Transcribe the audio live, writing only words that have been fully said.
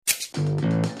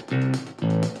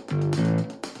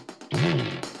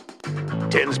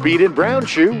10-Speed and Brown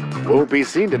Shoe won't be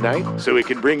seen tonight, so we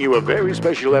can bring you a very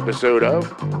special episode of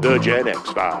The Gen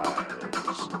X Files.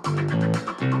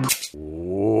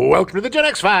 Welcome to The Gen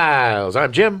X Files.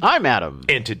 I'm Jim. I'm Adam.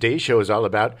 And today's show is all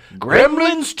about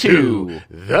Gremlins 2,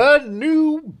 The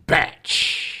New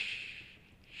Batch.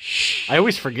 I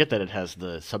always forget that it has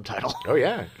the subtitle. Oh,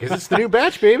 yeah, because it's the new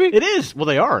batch, baby. It is. Well,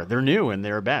 they are. They're new, and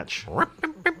they're a batch. Oh,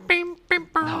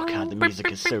 God, the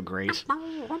music is so great.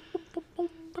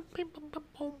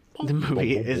 The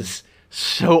movie is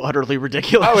so utterly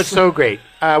ridiculous. Oh, it's so great.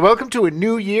 Welcome to a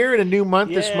new year and a new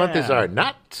month. Yeah. This month is our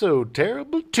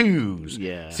not-so-terrible twos.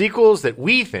 Yeah. Sequels that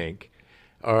we think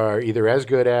are either as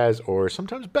good as or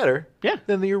sometimes better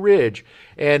than the orig.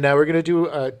 And we're going to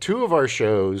do two of our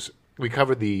shows. We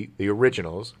covered the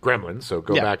originals, Gremlins, so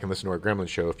go back and listen to our Gremlins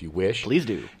show if you wish. Please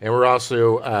do. And we're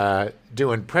also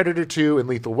doing Predator 2 and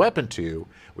Lethal Weapon 2.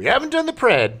 We haven't done the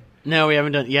Pred. No, we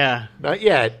haven't done. Yeah, not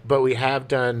yet, but we have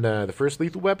done the first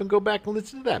Lethal Weapon. Go back and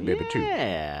listen to that, maybe, too.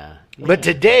 Yeah. But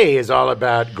today is all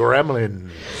about Gremlins.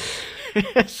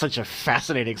 Such a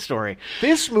fascinating story.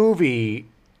 This movie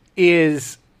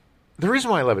is... The reason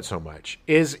why I love it so much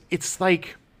is it's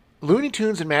like Looney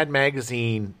Tunes and Mad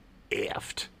Magazine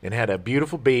effed and had a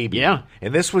beautiful baby. Yeah.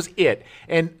 And this was it.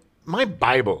 And my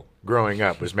Bible growing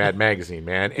up was Mad Magazine,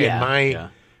 man. And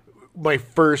my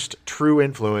first true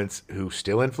influence, who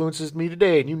still influences me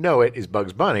today, and you know it, is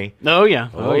Bugs Bunny. Oh, yeah.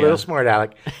 Oh, little smart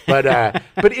Alec. But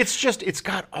it's just, it's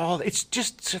got all, it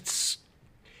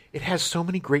has so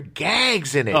many great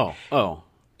gags in it. Oh.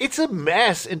 It's a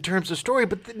mess in terms of story,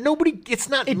 but it's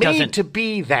not made to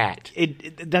be that.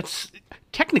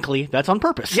 Technically, that's on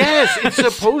purpose. Yes, it's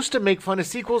supposed to make fun of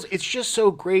sequels. It's just so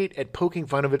great at poking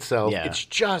fun of itself. Yeah. It's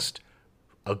just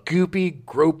a goopy,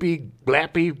 gropey,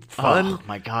 blappy, fun oh,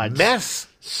 my God. mess.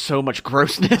 So much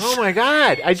grossness. Oh, my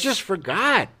God. I just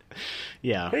forgot.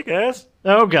 Yeah. Hey, guys.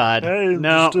 Oh, God. Hey,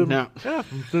 no. Yeah,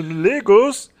 the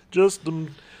Legos.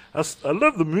 I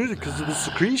love the music because of the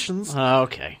secretions.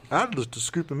 Okay. I'd just to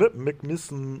scoop them up and make me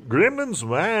some Gremlins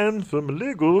wine for my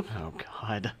Lego. Oh,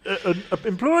 God.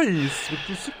 Employees with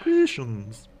the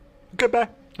secretions. Okay, bye.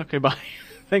 Okay, bye.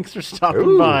 Thanks for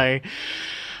stopping by.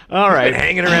 All right. Been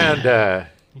hanging around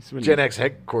Gen X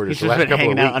headquarters the last couple of weeks. He's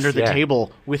been hanging out under the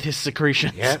table with his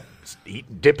secretions. Yeah,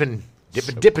 dipping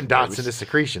dots into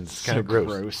secretions. It's kind of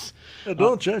gross.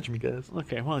 Don't judge me, guys.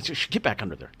 Okay, well, get back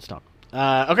under there. Stop.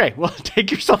 Okay, well, take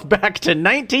yourself back to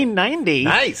 1990.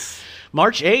 Nice.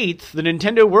 March 8th, the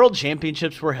Nintendo World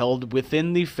Championships were held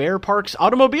within the Fair Parks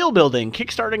Automobile Building,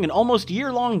 kickstarting an almost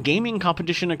year-long gaming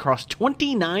competition across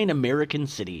 29 American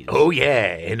cities. Oh,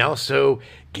 yeah, and also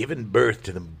giving birth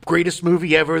to the greatest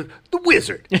movie ever, The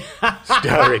Wizard,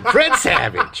 starring Fred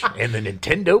Savage and the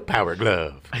Nintendo Power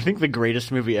Glove. I think the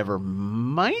greatest movie ever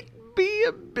might be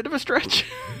a bit of a stretch.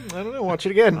 I don't know, watch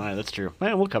it again. That's true.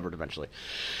 We'll cover it eventually.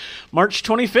 March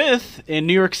 25th, in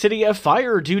New York City, a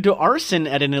fire due to arson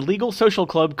at an illegal social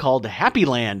club called Happy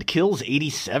Land kills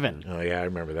 87. Oh, yeah, I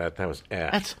remember that. That was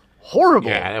That's horrible.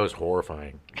 Yeah, that was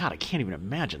horrifying. God, I can't even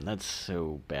imagine. That's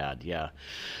so bad, yeah.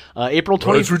 April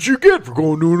 20th. That's what you get for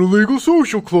going to an illegal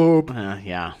social club.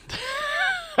 Yeah.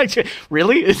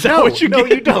 Really? Is that what you get? No,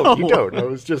 you don't. You don't. It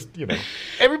was just,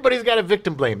 everybody's got a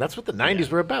victim blame. That's what the 90s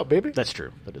were about, baby. That's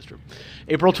true. That is true.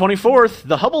 April 24th,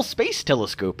 the Hubble Space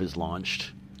Telescope is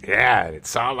launched. Yeah, it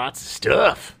saw lots of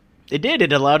stuff. It did.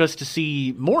 It allowed us to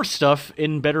see more stuff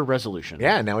in better resolution.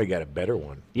 Yeah, now we got a better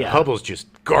one. Yeah. The Hubble's just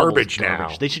garbage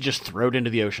now. They should just throw it into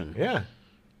the ocean. Yeah.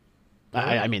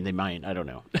 I mean, they might. I don't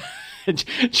know.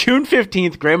 June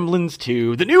 15th, Gremlins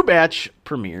 2, the new batch,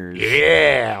 premieres.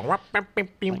 Yeah. God,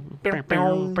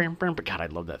 I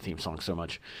love that theme song so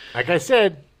much. Like I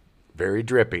said, very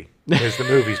drippy. Because the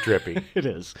movie's drippy. It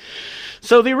is.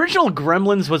 So the original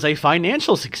Gremlins was a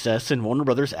financial success, and Warner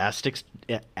Brothers asked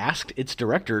its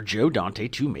director, Joe Dante,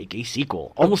 to make a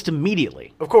sequel almost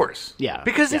immediately. Of course. Yeah.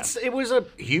 Because it was a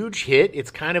huge hit.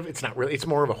 It's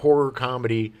more of a horror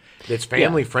comedy that's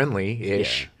family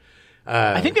friendly-ish.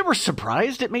 Yeah. I think they were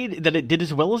surprised that it did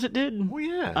as well as it did. Well,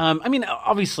 yeah. I mean,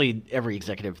 obviously, every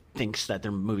executive thinks that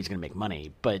their movie's going to make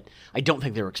money, but I don't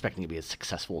think they were expecting it to be as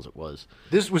successful as it was.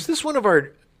 Was this one of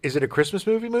our? Is it a Christmas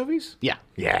movies? Yeah.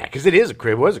 Yeah, because it was a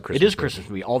Christmas. It is a Christmas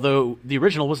movie, although the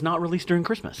original was not released during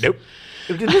Christmas. Nope.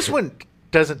 This one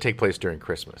doesn't take place during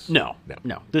Christmas. No.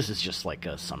 This is just like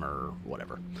a summer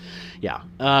whatever. Yeah.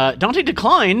 Dante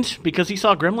declined because he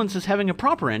saw Gremlins as having a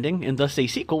proper ending, and thus a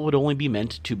sequel would only be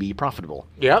meant to be profitable.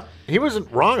 Yep. He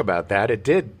wasn't wrong about that. It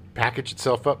did package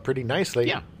itself up pretty nicely.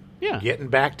 Yeah. Yeah. Getting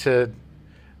back to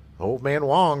Old Man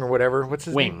Wong or whatever. What's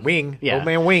his name? Wing. Yeah. Old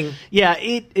Man Wing. Yeah,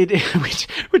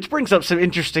 which brings up some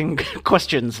interesting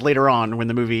questions later on when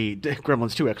the movie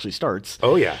Gremlins 2 actually starts.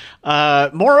 Oh, yeah.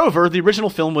 Moreover, the original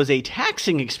film was a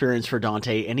taxing experience for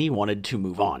Dante, and he wanted to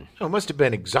move on. Oh, it must have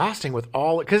been exhausting with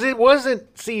all... Because it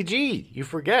wasn't CG. You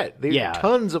forget. There were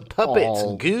tons of puppets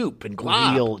and goop and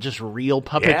glop. Real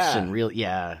puppets and real...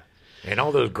 Yeah. And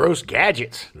all those gross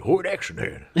gadgets. Hoyt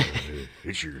Axton.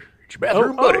 It's your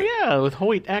bathroom buddy. Oh, yeah, with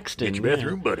Hoyt Axton. It's your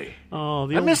bathroom buddy. Oh,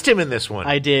 I missed him in this one.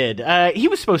 I did. He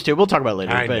was supposed to. We'll talk about it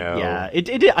later. I but know. Yeah, I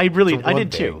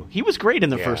did too. thing. He was great in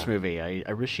the first movie.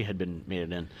 I wish he had been made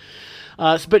it in.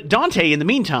 But Dante, in the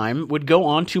meantime, would go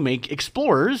on to make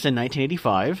Explorers in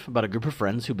 1985 about a group of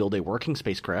friends who build a working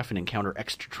spacecraft and encounter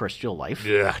extraterrestrial life.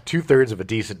 Yeah, 2/3 of a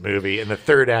decent movie, and the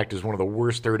third act is one of the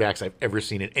worst third acts I've ever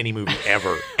seen in any movie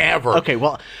ever. Ever. Okay,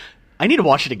 well, I need to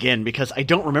watch it again because I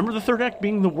don't remember the third act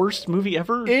being the worst movie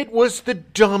ever. It was the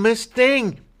dumbest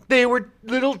thing. They were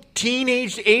little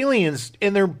teenage aliens,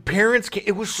 and their parents came.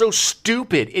 It was so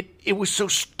stupid. It was so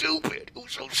stupid. It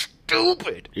was so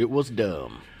stupid. It was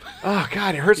dumb. Oh,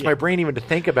 God, it hurts my brain even to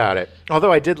think about it.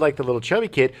 Although I did like the little chubby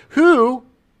kid who...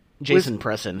 Jason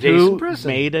Presson, Jason who Presson.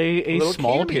 made a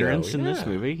small cameo, appearance in this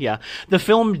movie. Yeah. The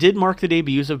film did mark the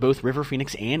debuts of both River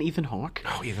Phoenix and Ethan Hawke.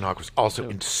 Oh, Ethan Hawke was also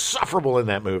insufferable in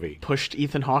that movie. Pushed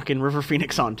Ethan Hawke and River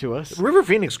Phoenix onto us. River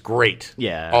Phoenix, great.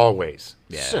 Yeah. Always.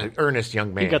 Yeah. Such an earnest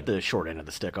young man. He got the short end of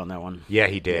the stick on that one. Yeah,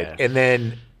 he did. Yeah.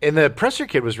 And the Presser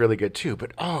kid was really good, too.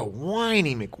 But,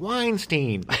 whiny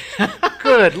McWeinstein.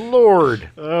 Good Lord.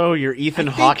 Oh, your Ethan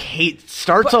Hawke hate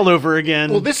starts all over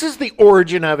again. Well, this is the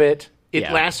origin of it. It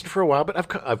Yeah. lasted for a while, but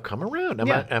I've come around. I'm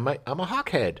a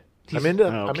Hawkhead. I'm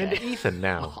into Ethan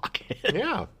now. Hawkehead.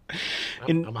 Yeah.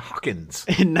 I'm a Hawkins.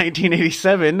 In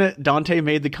 1987, Dante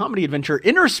made the comedy adventure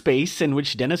Inner Space, in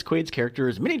which Dennis Quaid's character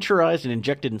is miniaturized and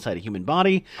injected inside a human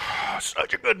body. Oh,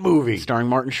 such a good movie. Starring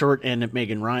Martin Short and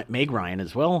Meg Ryan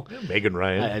as well. Megan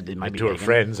Ryan. It might be to her Megan.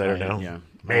 friends, I don't know. Yeah.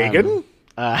 Megan?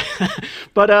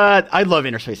 But I love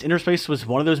Inner Space. Inner Space was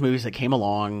one of those movies that came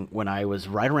along when I was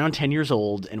right around 10 years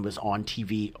old and was on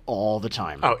TV all the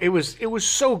time. Oh, it was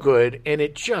so good, and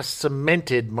it just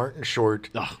cemented Martin Short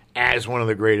as one of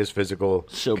the greatest physical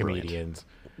comedians. Brilliant.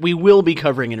 We will be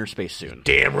covering Inner Space soon.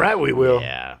 Damn right we will.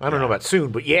 Yeah, I don't know about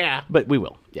soon, but yeah. But we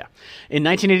will, yeah. In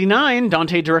 1989,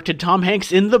 Dante directed Tom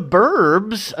Hanks in The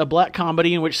Burbs, a black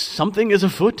comedy in which something is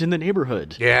afoot in the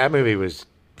neighborhood. Yeah, that movie was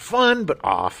fun, but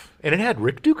off. And it had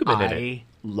Rick Dukeman in it. I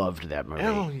loved that movie.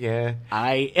 Oh, yeah.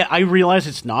 I realize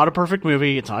it's not a perfect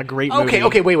movie. It's not a great movie.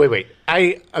 Okay, wait.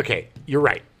 You're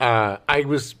right. I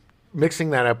was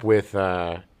mixing that up with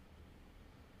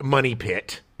Money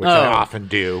Pit, which I often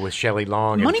do with Shelley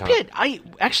Long. Money Pit.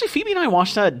 Phoebe and I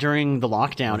watched that during the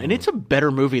lockdown, and it's a better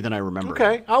movie than I remember.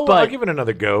 Okay, I'll give it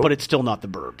another go. But it's still not The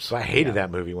Burbs. So I hated that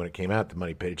movie when it came out, The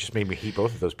Money Pit. It just made me hate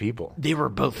both of those people. They were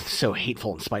both so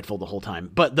hateful and spiteful the whole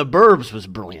time. But The Burbs was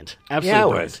brilliant. Absolutely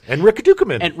brilliant. Was. And Rick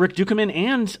Dukeman. And Rick Dukeman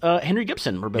and Henry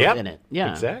Gibson were both in it.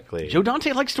 Yeah, exactly. Joe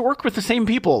Dante likes to work with the same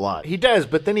people a lot. He does,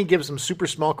 but then he gives them super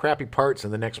small, crappy parts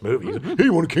in the next movie. He's like, hey,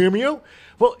 you want a cameo?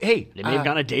 Well, hey. They may have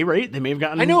gotten a day rate. They may have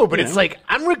gotten... I know, but it's like,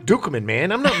 I'm Rick Dukeman,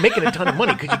 man. I'm not making a ton of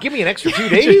money. Could you give me an extra few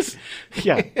days?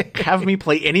 Yeah. Have me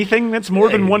play anything that's more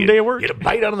than one day of work? Get a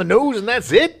bite on the nose and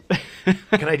that's it?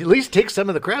 Can I at least take some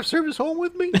of the craft service home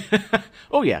with me?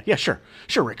 Oh, yeah. Yeah, sure.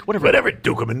 Sure, Rick. Whatever,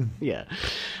 Dukeman. Yeah.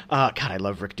 God, I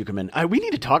love Rick Dukeman. We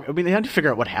need to talk... I mean, they had to figure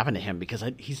out what happened to him because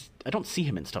I don't see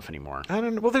him in stuff anymore. I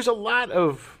don't know. Well, there's a lot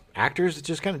of actors that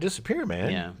just kind of disappear,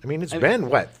 man. Yeah. I mean, it's been,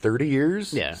 30 years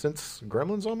since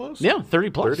Gremlins almost? Yeah, 30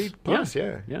 plus. 30 plus,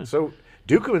 yeah. Yeah. So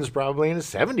Dukeman's probably in his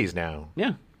 70s now.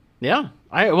 Yeah. Yeah.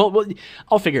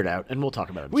 I'll figure it out, and we'll talk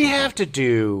about it. We have to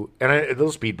do, and a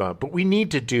little speed bump, but we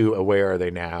need to do a Where Are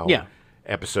They Now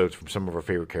episodes from some of our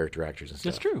favorite character actors and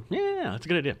stuff. That's true. Yeah, that's a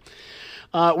good idea.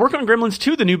 Work on Gremlins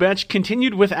 2, the new batch,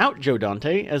 continued without Joe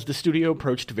Dante as the studio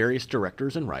approached various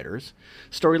directors and writers.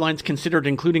 Storylines considered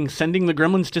including sending the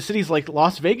Gremlins to cities like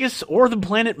Las Vegas or the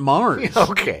planet Mars.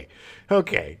 Okay.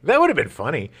 That would have been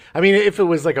funny. I mean, if it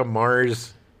was like a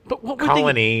Mars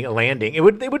colony landing, it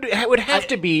would have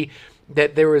to be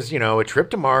that there was, a trip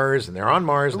to Mars and they're on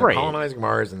Mars and they're colonizing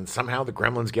Mars and somehow the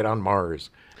Gremlins get on Mars.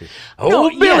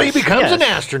 Billy becomes an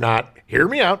astronaut. Hear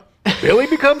me out. Billy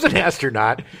becomes an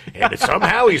astronaut, and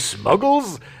somehow he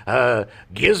smuggles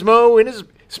Gizmo in his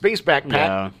space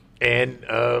backpack, and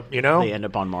they end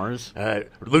up on Mars.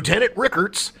 Lieutenant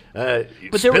Rickards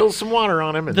spills some water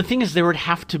on him. The thing is, there would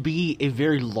have to be a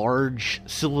very large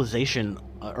civilization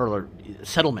or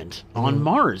settlement on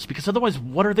Mars, because otherwise,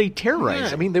 what are they terrorizing?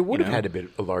 Yeah, I mean, there would have had to be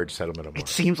a large settlement on Mars. It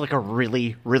seems like a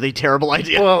really, really terrible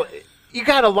idea. Well, you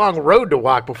got a long road to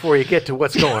walk before you get to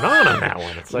what's going on that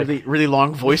one. It's like really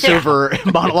long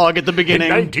voiceover monologue at the beginning.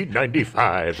 In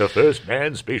 1995, the first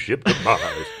manned spaceship to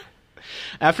Mars.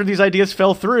 After these ideas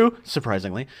fell through,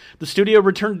 surprisingly, the studio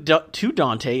returned to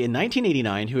Dante in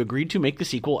 1989, who agreed to make the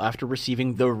sequel after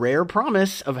receiving the rare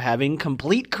promise of having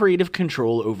complete creative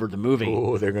control over the movie.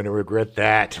 Oh, they're going to regret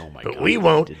that. Oh my but God, we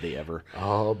won't. Did they ever?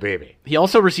 Oh, baby. He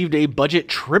also received a budget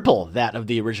triple that of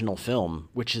the original film,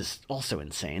 which is also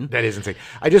insane. That is insane.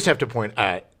 I just have to point,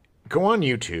 go on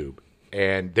YouTube,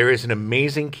 and there is an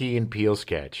amazing Key and Peele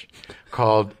sketch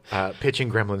called Pitching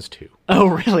Gremlins 2. Oh,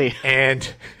 really?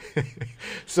 And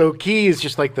so Key is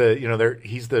just like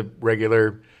he's the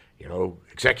regular,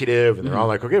 executive, and they're all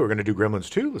like, okay, we're going to do Gremlins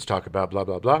 2. Let's talk about blah,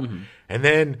 blah, blah. Mm-hmm. And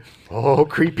then,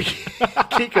 creepy Key,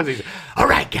 because he's, all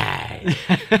right, guys,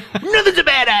 nothing's a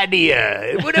bad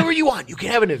idea. Whatever you want, you can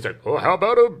have it. And it's like, how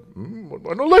about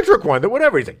an electric one?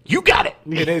 Whatever. He's like, you got it.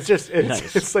 And it's just,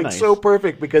 it's like so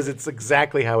perfect because it's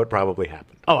exactly how it probably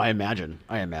happened. Oh, I imagine.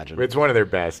 It's one of their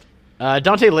best.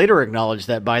 Dante later acknowledged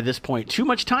that by this point, too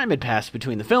much time had passed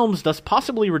between the films, thus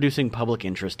possibly reducing public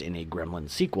interest in a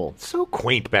Gremlins sequel. So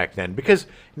quaint back then, because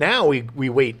now we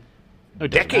wait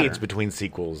decades between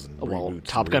sequels and reboots.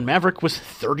 Top Gun Maverick was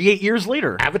 38 years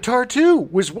later. Avatar 2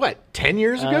 was what, 10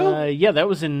 years ago? Yeah, that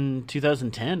was in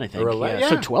 2010, I think.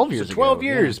 So 12 years ago. 12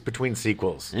 years between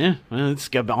sequels. Yeah, well, it's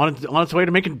on its way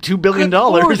to making $2 billion. Good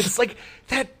Lord, it's like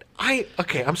that.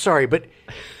 I'm sorry, but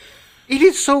it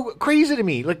is so crazy to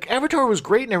me. Like, Avatar was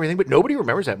great and everything, but nobody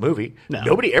remembers that movie. No.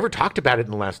 Nobody ever talked about it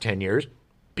in the last 10 years.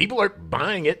 People aren't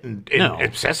buying it and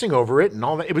obsessing over it and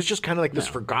all that. It was just kind of like this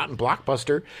forgotten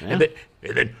blockbuster. Yeah.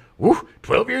 And then,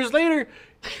 12 years later,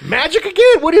 magic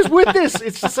again. What is with this?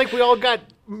 It's just like we all got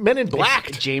Men in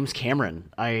Black. James Cameron.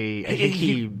 I think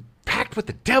he packed with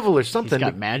the devil or something. He's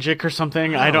got magic or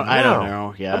something. I don't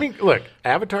know. Yeah. I mean, look,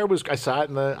 Avatar I saw it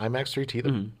in the IMAX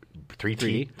 3T.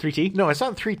 3T? No, I saw it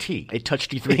in 3T. It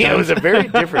touched you 3 times. Yeah, it was a very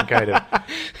different kind of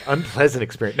unpleasant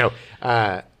experience. No,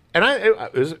 and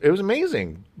it was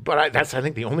amazing. But I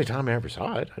think the only time I ever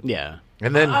saw it. Yeah.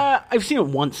 And then I've seen it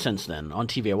once since then on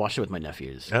TV. I watched it with my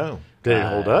nephews. Oh, did it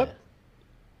hold up?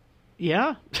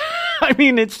 Yeah. I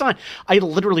mean, it's not. I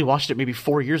literally watched it maybe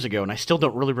 4 years ago, and I still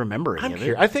don't really remember any of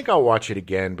it. I think I'll watch it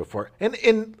again before.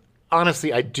 And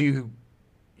honestly, I do.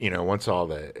 Once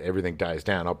everything dies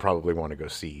down, I'll probably want to go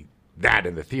see that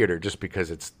in the theater just because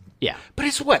it's. Yeah. But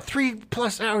it's what,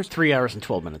 3+ hours? 3 hours and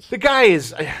 12 minutes. The guy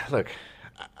is. Look,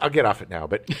 I'll get off it now,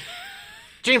 but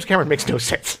James Cameron makes no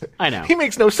sense. I know. He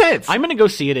makes no sense. I'm going to go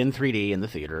see it in 3D in the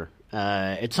theater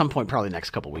at some point, probably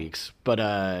next couple weeks. But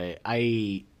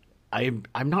I'm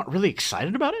not really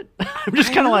excited about it. I'm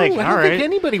just kind of like, all right. I don't think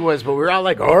anybody was, but we were all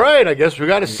like, all right, I guess we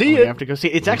got to see it. We have to go see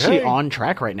it. It's actually on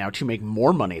track right now to make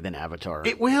more money than Avatar.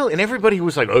 It will, and everybody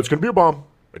was like, oh, it's going to be a bomb.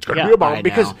 It's going to be a bomb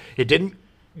because it didn't.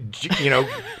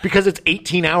 Because it's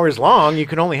 18 hours long, you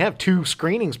can only have 2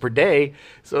 screenings per day.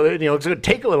 So, it's going to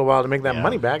take a little while to make that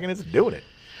money back, and it's doing it.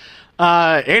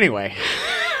 Anyway.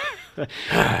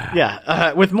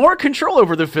 With more control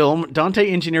over the film, Dante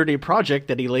engineered a project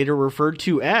that he later referred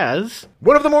to as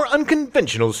one of the more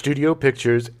unconventional studio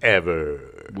pictures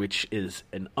ever. Which is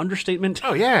an understatement.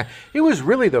 Oh, yeah. It was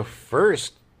really the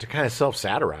first to kind of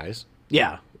self-satirize.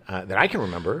 Yeah. That I can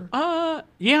remember.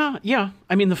 Yeah.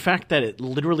 I mean, the fact that it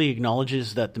literally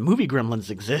acknowledges that the movie Gremlins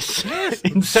exists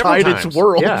inside its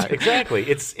world. Yeah, exactly.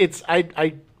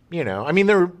 I mean,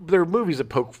 there are movies that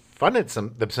poke fun at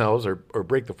themselves or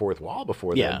break the fourth wall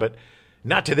before them, but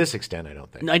not to this extent, I don't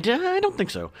think. I don't think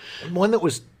so. A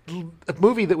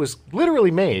movie that was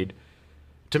literally made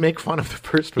to make fun of the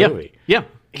first movie. Yeah.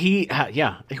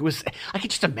 It was. I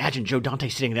could just imagine Joe Dante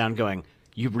sitting down going,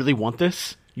 "You really want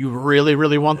this? You really,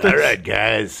 really want this? All right,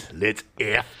 guys, let's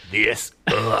F this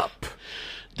up."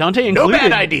 No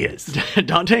bad ideas.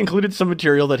 Dante included some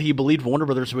material that he believed Warner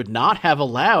Brothers would not have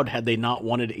allowed had they not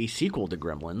wanted a sequel to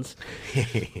Gremlins.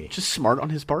 Just smart on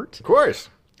his part. Of course.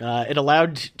 It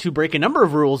allowed to break a number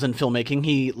of rules in filmmaking.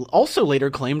 He also later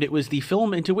claimed it was the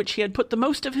film into which he had put the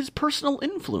most of his personal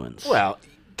influence. Well,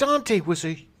 Dante was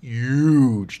a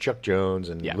huge Chuck Jones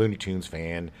and Looney Tunes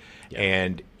fan,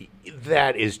 and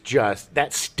that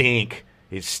stink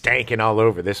is stanking all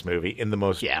over this movie in the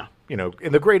most,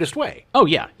 in the greatest way. Oh,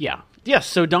 yeah. Yes,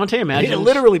 so Dante imagines... It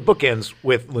literally bookends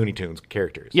with Looney Tunes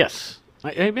characters. Yes.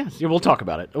 Yes, we'll talk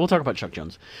about it. We'll talk about Chuck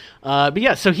Jones.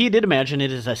 So he did imagine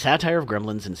it as a satire of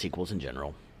Gremlins and sequels in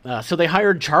general. So they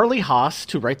hired Charlie Haas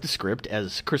to write the script,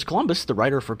 as Chris Columbus, the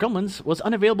writer for Gremlins, was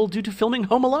unavailable due to filming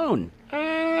Home Alone.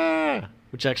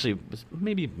 Which actually was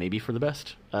maybe for the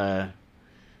best.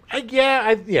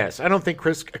 Yes. I don't think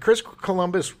Chris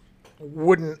Columbus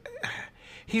wouldn't...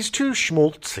 He's too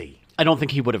schmaltzy. I don't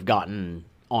think he would have gotten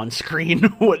on screen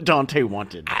what Dante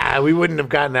wanted. We wouldn't have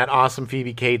gotten that awesome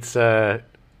Phoebe Cates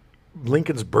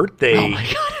Lincoln's birthday. Oh my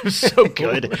god, it was so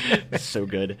good. So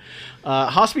good.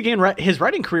 Haas began his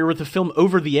writing career with the film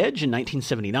Over the Edge in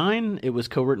 1979. It was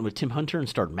co-written with Tim Hunter and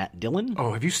starred Matt Dillon.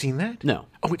 Oh, have you seen that? No.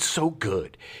 Oh, it's so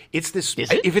good. It's this. Is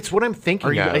it? If it's what I'm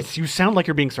thinking of. You sound like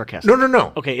you're being sarcastic.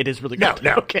 No. Okay, it is really good.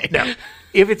 No. Okay. No.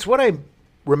 If it's what I'm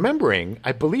remembering,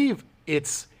 I believe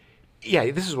it's.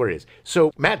 Yeah, this is what it is.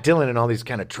 So Matt Dillon and all these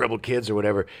kind of troubled kids or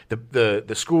whatever,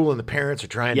 the school and the parents are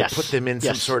trying to put them in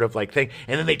some sort of like thing,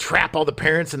 and then they trap all the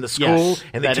parents in the school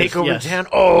and they take over town.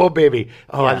 Oh, baby.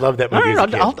 Oh, I love that movie.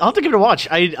 I'll have to give it a watch.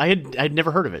 I'd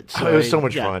never heard of it. So it was so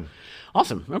much fun.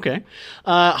 Awesome. Okay.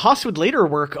 Haas would later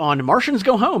work on Martians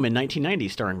Go Home in 1990,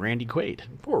 starring Randy Quaid.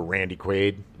 Poor Randy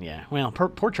Quaid. Yeah. Well,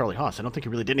 poor Charlie Haas. I don't think he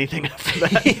really did anything after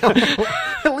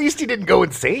that. At least he didn't go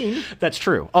insane. That's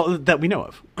true. Oh, that we know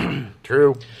of.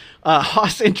 True.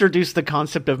 Haas introduced the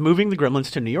concept of moving the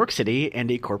Gremlins to New York City and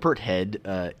a corporate head,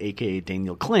 a.k.a.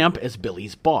 Daniel Clamp, as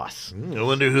Billy's boss. I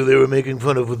wonder who they were making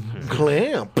fun of with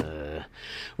Clamp.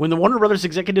 When the Warner Brothers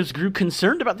executives grew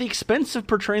concerned about the expense of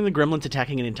portraying the Gremlins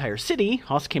attacking an entire city,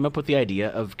 Haas came up with the idea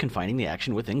of confining the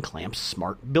action within Clamp's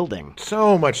smart building.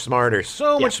 So much smarter.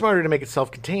 Much smarter to make it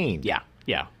self-contained. Yeah.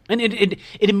 And it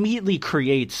immediately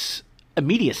creates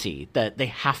immediacy that they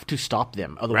have to stop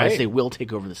them. Otherwise, they will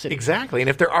take over the city. Exactly. And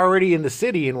if they're already in the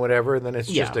city and whatever, then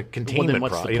it's just a containment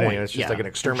problem. problem. It's just like an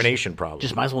extermination problem.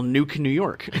 Just might as well nuke New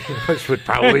York. Which would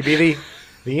probably be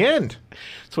the end.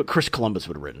 That's what Chris Columbus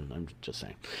would have written. I'm just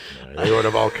saying. They would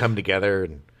have all come together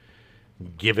and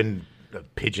given the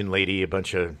pigeon lady a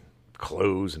bunch of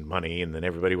clothes and money, and then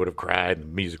everybody would have cried,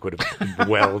 and the music would have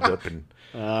welled up. And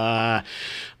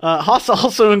Haas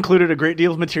also included a great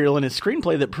deal of material in his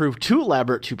screenplay that proved too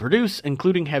elaborate to produce,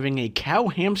 including having a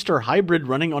cow-hamster hybrid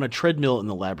running on a treadmill in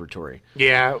the laboratory.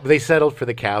 Yeah, they settled for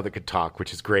the cow that could talk,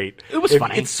 which is great. It was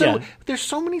funny. There's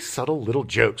so many subtle little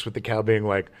jokes with the cow being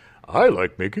like, I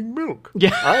like making milk.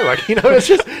 Yeah. I like, it's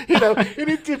just, and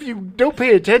if you don't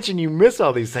pay attention, you miss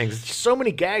all these things. It's just so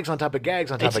many gags on top of gags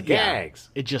on top of gags.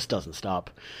 It just doesn't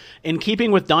stop. In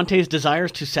keeping with Dante's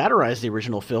desires to satirize the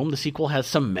original film, the sequel has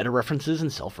some meta-references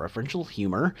and self-referential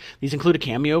humor. These include a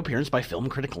cameo appearance by film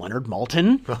critic Leonard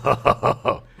Maltin,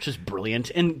 which is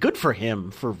brilliant, and good for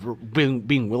him for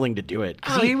being willing to do it.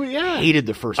 He hated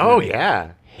the first movie. Oh,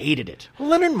 yeah. Hated it. Well,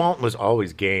 Leonard Maltin was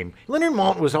always game. Leonard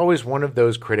Maltin was always one of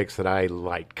those critics that I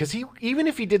liked, because even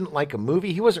if he didn't like a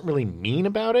movie, he wasn't really mean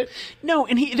about it. No,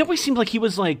 and it always seemed like he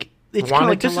was like, it's kind of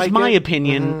like, this is my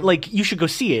opinion, like, you should go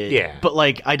see it, but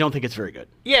like, I don't think it's very good.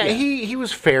 Yeah. He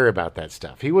was fair about that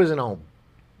stuff. He wasn't all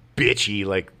bitchy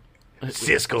like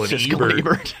Siskel and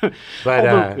Ebert. But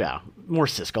although, more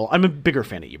Siskel. I'm a bigger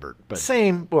fan of Ebert. But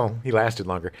same. Well, he lasted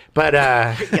longer. But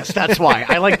yes, that's why.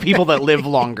 I like people that live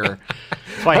longer.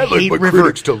 That's why I hate like River.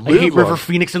 I hate River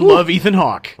Phoenix and love Ethan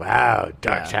Hawke. Wow,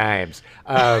 dark times.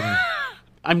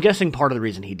 I'm guessing part of the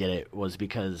reason he did it was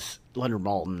because Leonard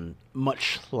Maltin,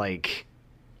 much like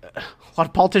a lot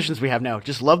of politicians we have now,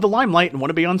 just love the limelight and want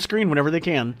to be on screen whenever they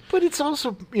can. But it's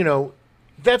also,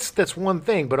 that's one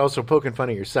thing, but also poking fun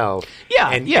at yourself.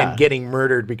 And getting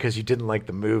murdered because you didn't like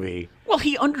the movie. Well,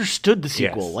 he understood the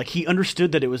sequel. Yes. Like, he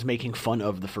understood that it was making fun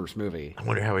of the first movie. I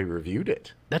wonder how he reviewed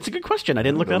it. That's a good question. I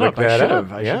didn't look that up. I should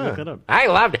have. I should look that up. I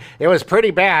loved it. It was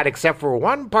pretty bad, except for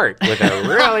one part with a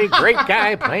really great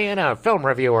guy playing a film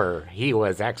reviewer. He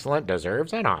was excellent,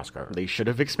 deserves an Oscar. They should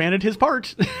have expanded his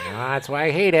part. That's why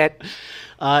I hate it.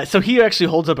 So he actually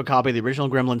holds up a copy of the original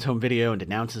Gremlins home video and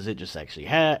denounces it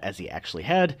as he actually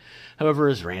had. However,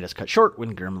 his rant is cut short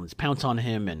when Gremlins pounce on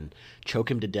him and choke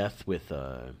him to death with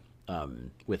a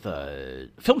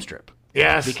film strip.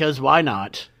 Yes. Because why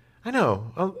not? I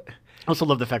know. I also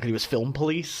love the fact that he was film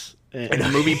police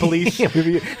and movie police. And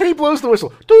he blows the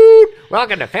whistle. Dude,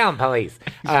 welcome to film police.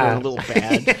 He's wearing a little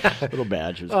badge. Little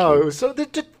badge. It was so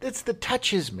it's the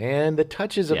touches, man. The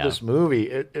touches of this movie.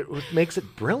 It makes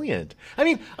it brilliant. I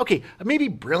mean, okay, maybe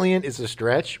brilliant is a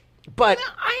stretch, but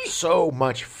so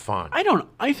much fun.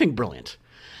 I think brilliant.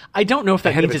 I don't know if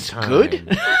that means it's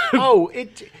good.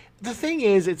 The thing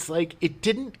is, it's like it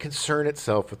didn't concern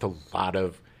itself with a lot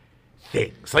of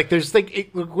things. Like there's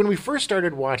when we first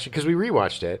started watching, because we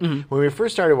rewatched it. Mm-hmm. When we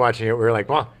first started watching it, we were like,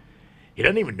 well, he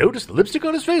doesn't even notice the lipstick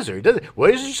on his face, or he doesn't. Why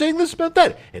is he saying this about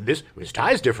that? And his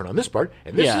tie's different on this part,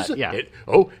 and this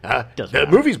the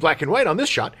movie's black and white on this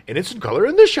shot, and it's in color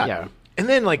in this shot. Yeah. And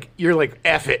then you're like,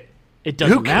 F it. It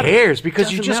doesn't matter. Who cares?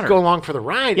 Because you just go along for the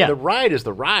ride, and the ride is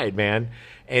the ride, man,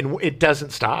 and it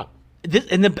doesn't stop.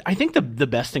 I think the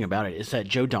best thing about it is that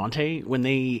Joe Dante, when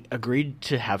they agreed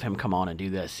to have him come on and do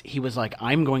this, he was like,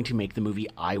 I'm going to make the movie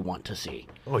I want to see.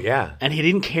 Oh, yeah. And he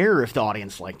didn't care if the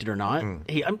audience liked it or not.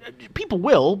 People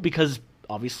will, because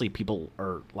obviously people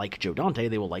are like Joe Dante.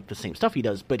 They will like the same stuff he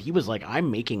does. But he was like, I'm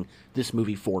making this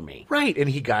movie for me. Right. And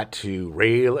he got to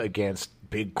rail against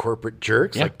big corporate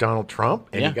jerks like Donald Trump.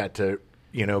 And he got to,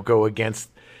 go against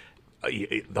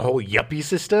the whole yuppie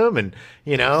system and,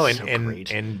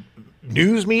 and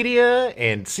news media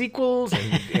and sequels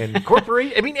and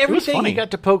corporate. I mean, everything he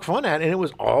got to poke fun at, and it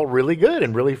was all really good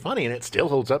and really funny, and it still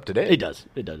holds up today. It does.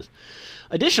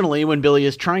 Additionally, when Billy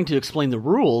is trying to explain the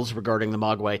rules regarding the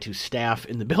Mogwai to staff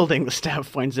in the building, the staff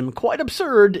finds him quite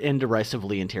absurd and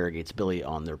derisively interrogates Billy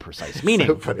on their precise meaning.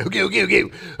 So funny. Okay.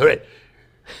 All right.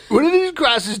 What are these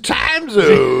crosses time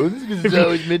zones? Because it's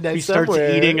always midnight he somewhere.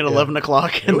 Starts eating at 11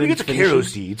 o'clock. And he gets a Karo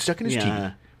seed stuck in his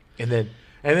teeth. And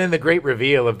then the great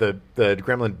reveal of the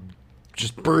gremlin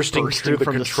just bursting through the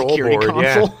control board.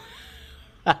 Console.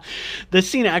 Yeah. This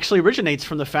scene actually originates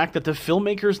from the fact that the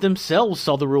filmmakers themselves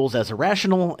saw the rules as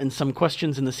irrational, and some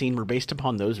questions in the scene were based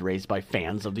upon those raised by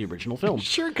fans of the original film.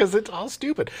 Sure, because it's all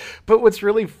stupid. But what's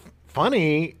really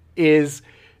funny is,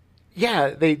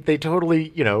 they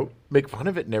totally, make fun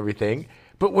of it and everything.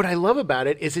 But what I love about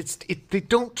it is they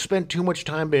don't spend too much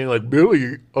time being like,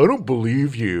 Billy, I don't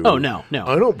believe you. Oh, no.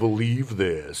 I don't believe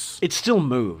this. It still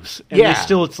moves. And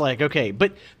it's like, okay.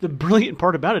 But the brilliant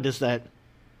part about it is that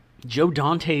Joe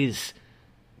Dante's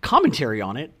commentary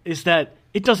on it is that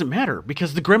it doesn't matter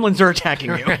because the gremlins are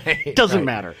attacking you. It doesn't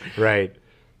matter. Right.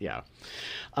 Yeah.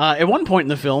 At one point in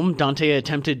the film, Dante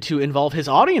attempted to involve his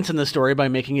audience in the story by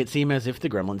making it seem as if the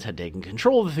Gremlins had taken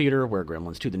control of the theater where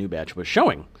Gremlins 2: The New Batch was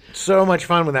showing. So much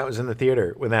fun when that was in the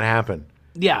theater, when that happened.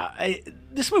 Yeah,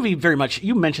 this movie very much,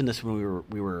 you mentioned this when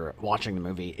we were watching the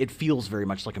movie, it feels very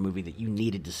much like a movie that you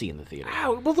needed to see in the theater.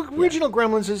 Oh, well, the original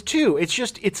Gremlins is too.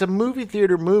 It's a movie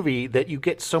theater movie that you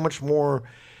get so much more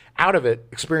out of it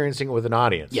experiencing it with an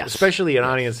audience. Yes. Especially an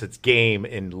audience that's game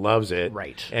and loves it.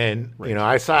 Right. And,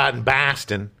 I saw it in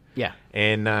Boston. Yeah.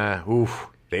 And,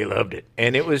 they loved it.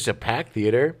 And it was a packed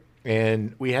theater,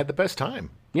 and we had the best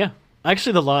time. Yeah.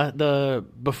 Actually, the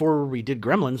before we did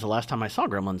Gremlins, the last time I saw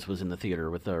Gremlins was in the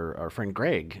theater with our friend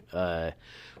Greg.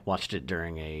 Watched it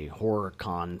during a horror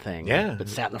con thing. Yeah. But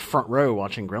sat in the front row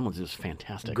watching Gremlins. It was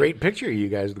fantastic. Great picture of you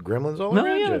guys, the Gremlins all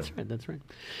around you. That's right.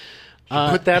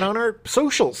 Put that on our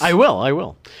socials. I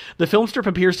will. The film strip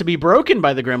appears to be broken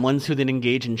by the Gremlins, who then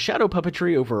engage in shadow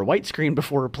puppetry over a white screen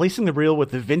before replacing the reel with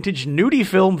the vintage nudie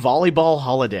film Volleyball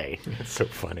Holiday. That's so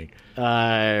funny.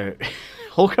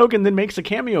 Hulk Hogan then makes a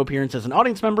cameo appearance as an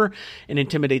audience member and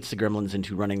intimidates the Gremlins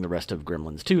into running the rest of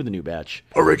Gremlins 2: The New Batch.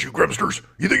 All right, you Gremsters,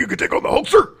 you think you can take on the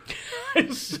Hulkster?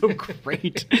 It's so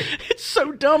great. It's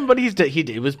so dumb, but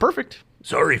it was perfect.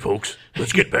 Sorry, folks.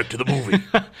 Let's get back to the movie.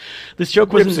 This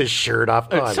joke rips was his shirt off.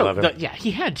 Oh, I love him. Yeah,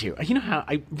 he had to. You know how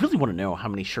I really want to know how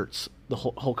many shirts the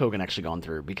Hulk Hogan actually gone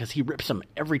through, because he rips them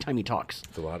every time he talks.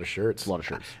 It's a lot of shirts.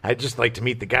 I'd just like to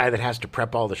meet the guy that has to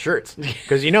prep all the shirts,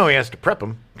 because he has to prep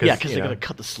them. Yeah, because they got to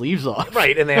cut the sleeves off.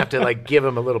 Right, and they have to give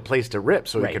him a little place to rip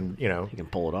so he can, he can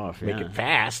pull it off. Make it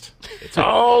fast. It's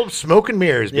all smoke and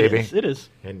mirrors, baby. It is.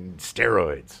 And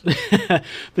steroids.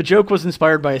 The joke was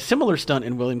inspired by a similar stunt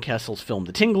in William Castle's film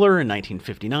The Tingler in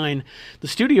 1959. The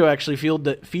studio actually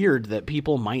feared that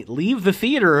people might leave the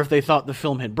theater if they thought the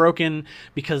film had broken,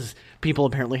 because people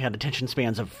apparently had attention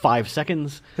spans of 5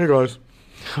 seconds. Hey, guys.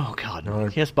 Oh, God. Hi.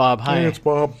 Yes, Bob. Hi. Hey, it's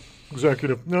Bob,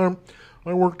 executive. No,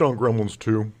 I worked on Gremlins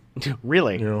too.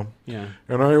 Really? Yeah.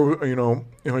 And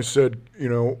I said,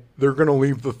 they're going to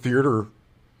leave the theater.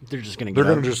 They're just going to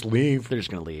They're going to just leave. They're just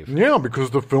going to leave. Yeah,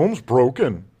 because the film's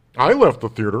broken. I left the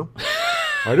theater.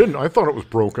 I didn't. I thought it was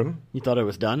broken. You thought it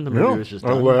was done? The movie was just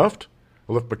done? I left.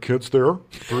 I left my kids there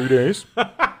 3 days.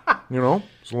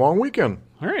 It's a long weekend.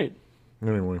 All right.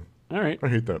 Anyway. All right. I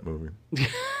hate that movie.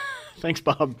 Thanks,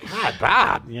 Bob. God,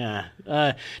 Bob. Yeah.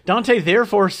 Dante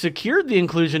therefore secured the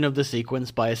inclusion of the sequence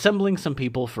by assembling some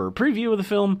people for a preview of the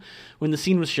film. When the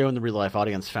scene was shown, the real-life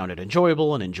audience found it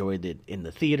enjoyable and enjoyed it in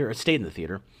the theater, or stayed in the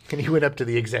theater. And he went up to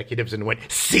the executives and went,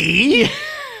 "See?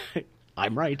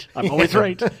 I'm right. I'm always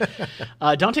right."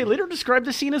 Dante later described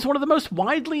the scene as one of the most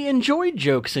widely enjoyed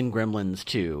jokes in Gremlins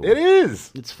 2. It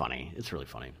is. It's funny. It's really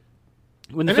funny.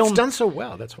 It's done so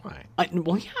well, that's why.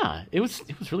 It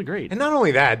was really great. And not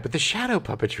only that, but the shadow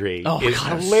puppetry is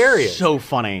God, hilarious. So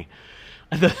funny.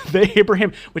 The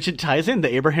Abraham, which it ties in,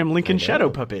 the Abraham Lincoln shadow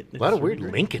puppet. A lot of weird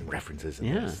Lincoln references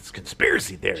in this. It's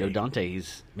conspiracy theory.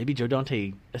 Maybe Joe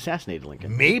Dante assassinated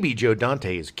Lincoln. Maybe Joe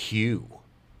Dante is Q.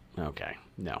 Okay.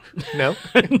 No. No?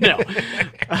 No.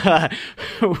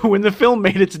 When the film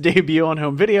made its debut on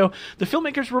home video, the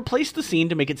filmmakers replaced the scene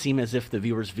to make it seem as if the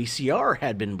viewer's VCR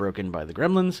had been broken by the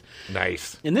Gremlins.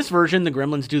 Nice. In this version, the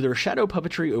Gremlins do their shadow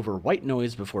puppetry over white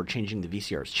noise before changing the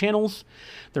VCR's channels.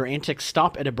 Their antics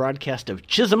stop at a broadcast of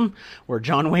Chisholm, where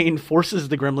John Wayne forces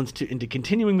the Gremlins into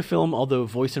continuing the film, although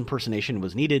voice impersonation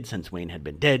was needed since Wayne had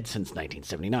been dead since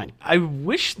 1979. I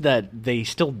wish that they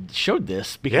still showed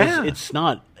this, because it's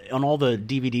not... On all the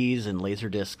DVDs and laser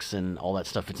discs and all that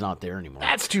stuff, it's not there anymore.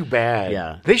 That's too bad.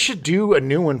 Yeah. They should do a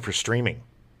new one for streaming.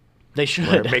 They should.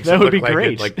 Where it makes That it would look be like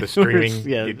great. like the streaming,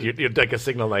 Yeah. you'd like a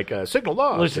signal, like a signal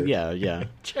lost. Listen, yeah.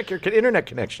 Check your internet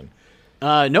connection.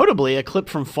 Notably, a clip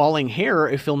from Falling Hair,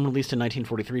 a film released in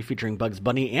 1943 featuring Bugs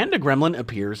Bunny and a gremlin,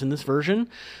 appears in this version.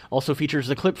 Also features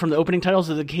a clip from the opening titles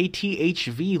of the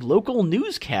KTHV local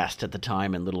newscast at the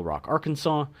time in Little Rock,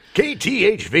 Arkansas.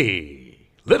 KTHV,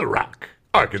 Little Rock,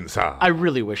 Arkansas. I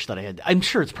really wish that I had... I'm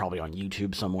sure it's probably on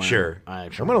YouTube somewhere. Sure. I'm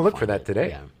going to look for that today.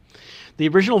 Yeah. The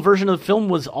original version of the film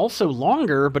was also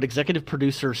longer, but executive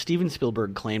producer Steven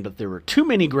Spielberg claimed that there were too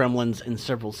many gremlins and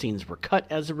several scenes were cut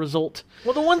as a result.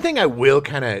 Well, the one thing I will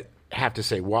kind of have to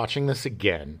say, watching this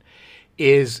again,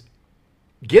 is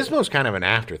Gizmo's kind of an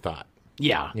afterthought.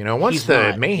 Yeah. You know, once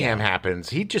the mayhem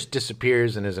happens, he just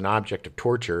disappears and is an object of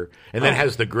torture, and then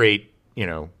has the great,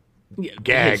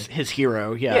 gag. His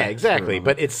hero, yeah. Yeah, exactly.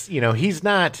 But it's, it's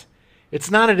not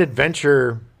an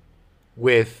adventure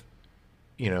with,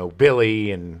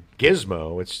 Billy and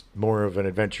Gizmo. It's more of an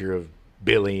adventure of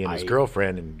Billy and his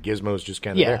girlfriend, and Gizmo's just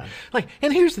kind of there. Like,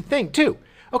 and here's the thing, too.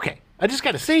 Okay, I just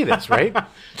got to say this, right?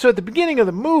 So at the beginning of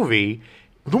the movie,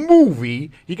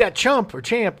 you got Chump, or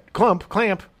Champ, Clamp,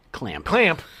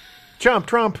 Chump,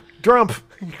 Trump, Drump,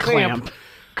 Clamp.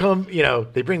 Come,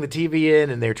 they bring the TV in,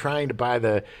 and they're trying to buy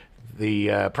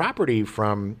the property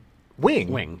from Wing.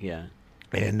 Wing, yeah.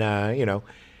 And,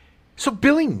 so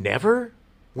Billy never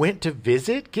went to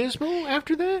visit Gizmo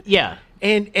after that? Yeah.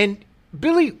 And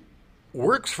Billy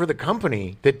works for the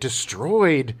company that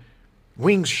destroyed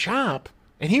Wing's shop,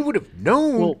 and he would have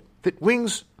known that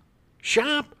Wing's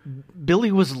shop...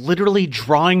 Billy was literally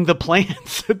drawing the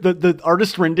plans, the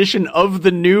artist rendition of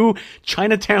the new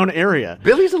Chinatown area.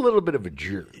 Billy's a little bit of a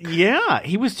jerk. Yeah,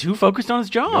 he was too focused on his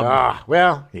job.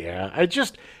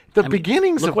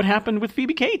 Beginnings look of... what happened with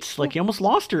Phoebe Cates. Like, he almost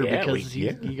lost her because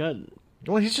he got...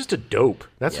 Well, he's just a dope.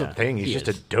 That's the thing. He's just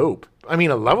a dope. I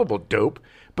mean, a lovable dope.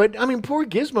 But, I mean, poor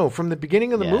Gizmo from the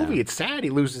beginning of the movie. It's sad.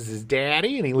 He loses his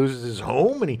daddy, and he loses his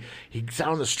home, and he's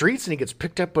out on the streets, and he gets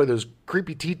picked up by those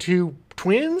creepy T2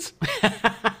 twins.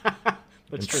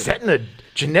 That's true. Set in a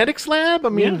genetics lab? I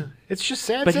mean, it's just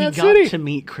sad, but sad he city. got to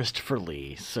meet Christopher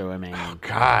Lee, so I mean... Oh,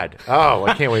 God. Oh,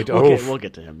 I can't wait to... We'll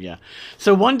get to him, yeah.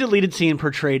 So one deleted scene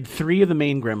portrayed three of the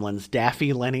main gremlins,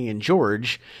 Daffy, Lenny, and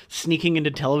George, sneaking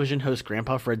into television host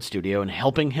Grandpa Fred's studio and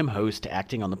helping him host,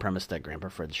 acting on the premise that Grandpa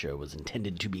Fred's show was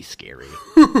intended to be scary.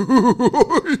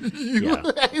 Yeah.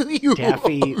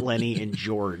 Daffy, Lenny, and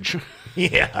George.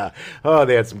 Yeah. Oh,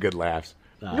 they had some good laughs.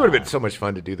 It would have been so much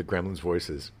fun to do the Gremlins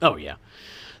voices. Oh, yeah.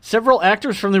 Several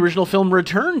actors from the original film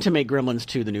returned to make Gremlins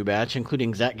 2 the new batch,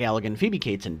 including Zach Galligan, Phoebe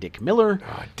Cates, and Dick Miller.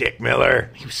 Oh, Dick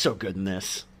Miller. He was so good in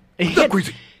this.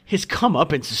 Crazy. His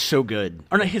comeuppance is so good.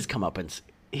 Or not his comeuppance.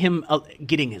 Him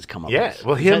getting his comeuppance. Yeah,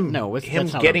 well, him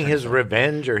getting his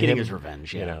revenge, or getting him... his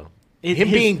revenge, yeah. Him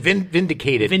being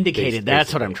vindicated. Vindicated,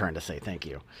 that's what I'm trying to say. Thank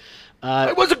you.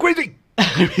 I wasn't crazy.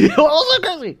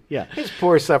 Yeah. His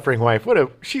poor suffering wife.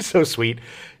 She's so sweet.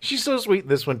 She's so sweet in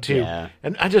this one too. Yeah.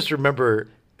 And I just remember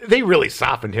they really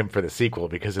softened him for the sequel,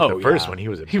 because in the first one he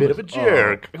was a bit of a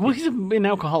jerk. Well, he's an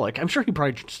alcoholic. I'm sure he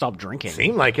probably stopped drinking.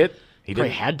 Seemed like it. He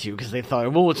probably had to, because they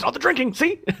thought, well, it's not the drinking.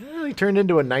 See, well, he turned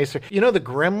into a nicer. The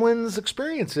Gremlins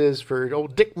experiences for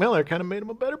old Dick Miller kind of made him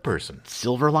a better person.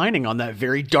 Silver lining on that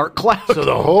very dark cloud. So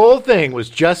the whole thing was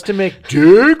just to make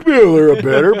Dick Miller a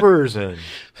better person.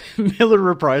 Miller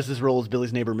reprised his role as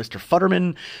Billy's neighbor, Mr.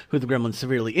 Futterman, who the Gremlins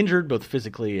severely injured, both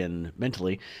physically and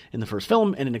mentally, in the first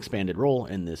film, and an expanded role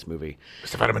in this movie.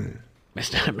 Mr. Futterman.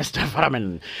 Mr.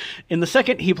 Futterman. In the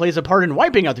second, he plays a part in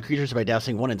wiping out the creatures by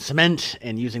dousing one in cement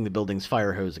and using the building's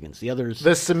fire hose against the others.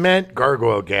 The cement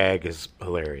gargoyle gag is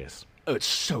hilarious. Oh, it's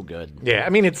so good. Yeah, I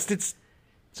mean, it's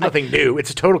nothing new. It's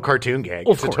a total cartoon gag.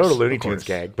 It's a total Looney Tunes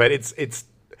gag. But it's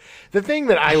the thing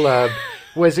that I loved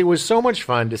was it was so much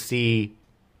fun to see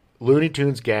Looney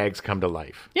Tunes gags come to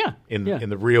life. Yeah. In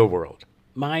the real world.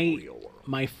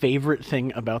 My favorite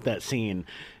thing about that scene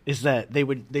is that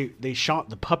they shot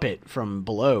the puppet from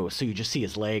below, so you just see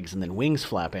his legs and then wings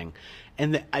flapping,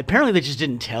 and apparently they just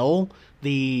didn't tell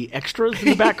the extras in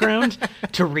the background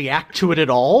to react to it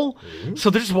at all. Mm-hmm. So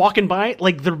they're just walking by,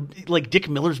 like Dick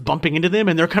Miller's bumping into them,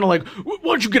 and they're kind of like, "Why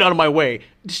don't you get out of my way?"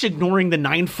 Just ignoring the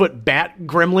 9-foot bat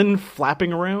gremlin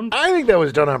flapping around. I think that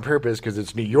was done on purpose because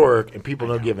it's New York and people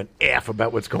don't give an F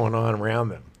about what's going on around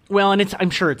them. Well, and I'm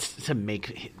sure it's to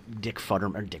make Mr.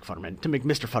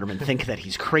 Futterman think that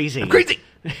he's crazy. I'm crazy.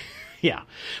 Yeah,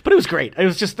 but it was great. It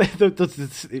was just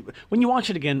when you watch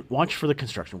it again, watch for the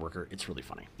construction worker. It's really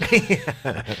funny.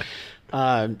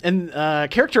 And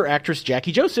character actress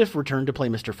Jackie Joseph returned to play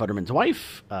Mr. Futterman's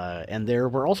wife, and there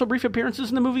were also brief appearances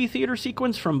in the movie theater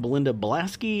sequence from Belinda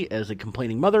Blasky as a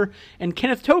complaining mother and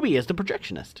Kenneth Tobey as the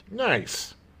projectionist.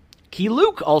 Nice. Key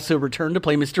Luke also returned to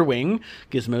play Mr. Wing,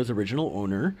 Gizmo's original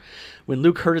owner. When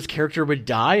Luke heard his character would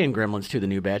die in Gremlins 2: The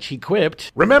New Batch, he quipped,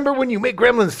 "Remember when you make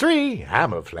Gremlins 3?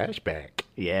 I'm a flashback."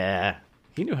 Yeah,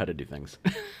 he knew how to do things.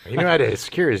 He knew how to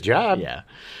secure his job. Yeah.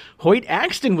 Hoyt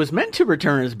Axton was meant to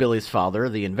return as Billy's father,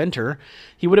 the inventor.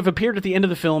 He would have appeared at the end of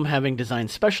the film having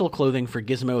designed special clothing for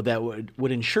Gizmo that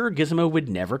would ensure Gizmo would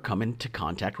never come into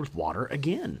contact with water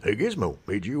again. "Hey, Gizmo,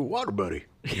 made you a water buddy.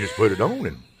 You just put it on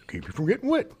and keep you from getting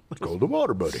wet. It's called the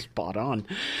water buddy." Spot on.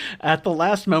 At the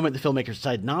last moment, the filmmakers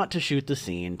decided not to shoot the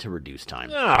scene to reduce time.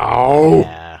 Oh.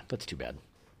 Yeah, that's too bad.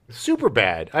 Super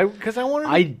bad.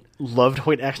 I loved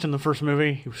Hoyt Axton in the first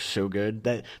movie. He was so good.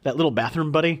 That little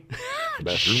bathroom buddy.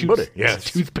 Yes.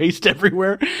 Toothpaste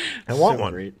everywhere. I want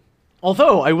one. Great.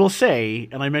 Although, I will say,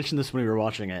 and I mentioned this when we were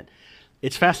watching it,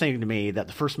 it's fascinating to me that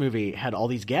the first movie had all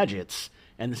these gadgets,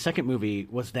 and the second movie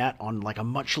was that on like a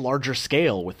much larger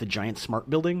scale with the giant smart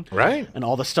building. Right. And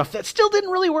all the stuff that still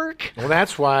didn't really work. Well,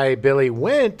 that's why Billy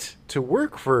went to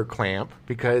work for Clamp,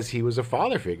 because he was a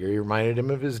father figure. He reminded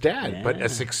him of his dad, but a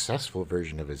successful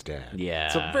version of his dad. Yeah.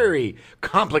 It's a very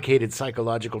complicated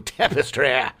psychological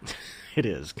tapestry. It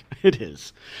is. It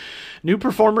is. New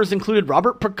performers included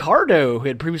Robert Picardo, who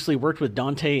had previously worked with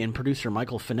Dante and producer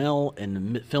Michael Fennell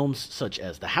in films such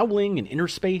as The Howling and Inner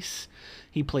Space.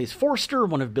 He plays Forster,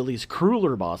 one of Billy's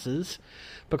crueler bosses.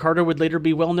 Picardo would later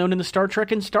be well known in the Star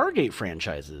Trek and Stargate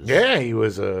franchises. Yeah, he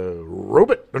was a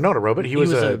robot. Or not a robot. He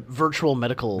was a virtual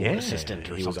medical assistant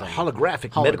or something. He was a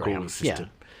holographic medical assistant.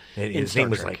 Yeah. And his name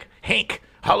was like Hank,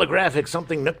 holographic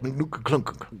something.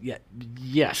 Clunk. Yeah.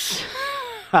 Yes.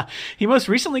 He most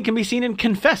recently can be seen in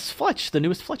Confess, Fletch, the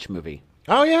newest Fletch movie.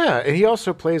 Oh, yeah. And he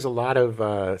also plays a lot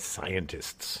of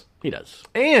scientists. He does.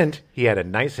 And he had a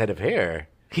nice head of hair.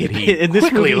 He in this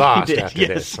quickly movie, lost he did. after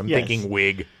this. I'm thinking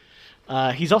wig.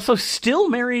 He's also still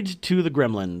married to the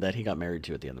gremlin that he got married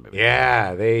to at the end of the movie.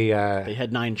 Yeah, they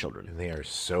had 9 children. And they are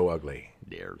so ugly.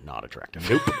 They're not attractive.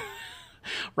 Nope.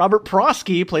 Robert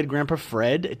Prosky played Grandpa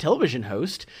Fred, a television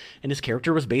host, and his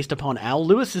character was based upon Al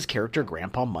Lewis's character,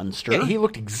 Grandpa Munster. Yeah, he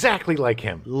looked exactly like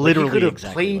him. Literally, he could have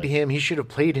exactly played like him. He should have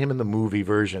played him in the movie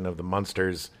version of the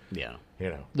Munsters. Yeah, you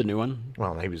know, the new one.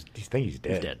 Well, I think he's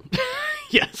dead. He's dead.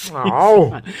 Yes.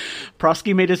 Oh.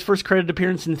 Prosky made his first credited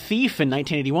appearance in Thief in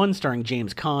 1981, starring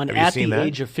James Caan at the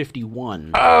age of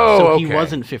 51. Oh, so okay. he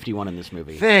wasn't 51 in this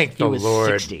movie. Thank the was Lord.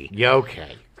 60. Yeah,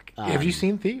 okay. Have you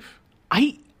seen Thief?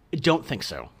 I don't think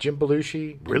so. Jim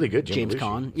Belushi, really good. James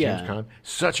Caan, yeah. James Caan,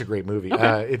 such a great movie.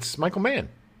 Okay. It's Michael Mann.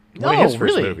 One of his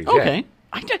first really? movies. Okay.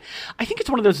 Yeah. I think it's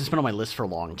one of those that's been on my list for a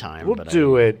long time. We'll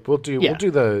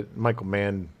do the Michael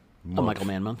Mann month. A Michael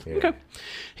Mann month. Yeah. Okay.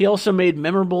 He also made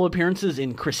memorable appearances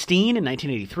in Christine in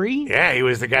 1983. Yeah, he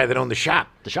was the guy that owned the shop.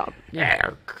 The shop.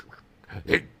 Yeah.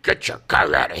 Get your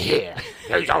car out of here.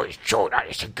 He was always chewing on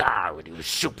a cigar when he was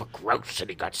super gross and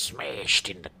he got smashed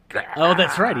in the glass. Oh,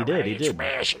 that's right. He did.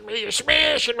 You're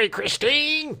smashing me,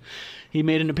 Christine. He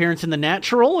made an appearance in The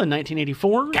Natural in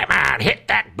 1984. Come on, hit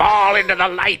that ball into the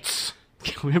lights.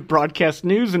 We have Broadcast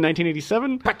News in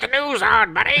 1987. Put the news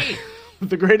on, buddy.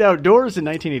 The Great Outdoors in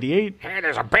 1988. Hey,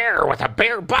 there's a bear with a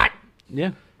bare butt.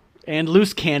 Yeah. And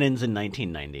Loose Cannons in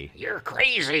 1990. You're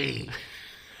crazy.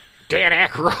 Dan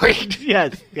Aykroyd.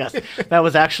 Yes. That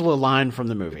was actually a line from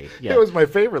the movie. Yeah. That was my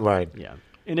favorite line. Yeah.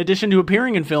 In addition to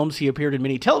appearing in films, he appeared in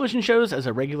many television shows as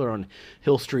a regular on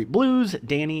Hill Street Blues,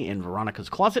 Danny, and Veronica's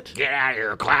Closet. Get out of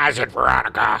your closet,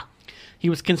 Veronica. He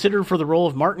was considered for the role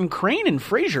of Martin Crane in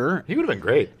Frasier. He would have been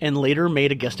great. And later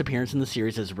made a guest appearance in the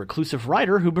series as a reclusive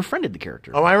writer who befriended the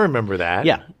character. Oh, I remember that.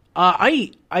 Yeah.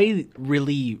 I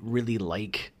really, really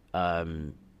like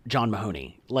John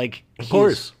Mahoney. Like,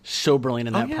 he's so brilliant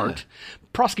in that part.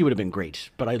 Prosky would have been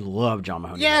great, but I love John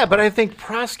Mahoney. Yeah, but I think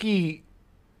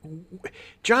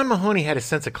John Mahoney had a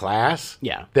sense of class.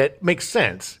 Yeah. That makes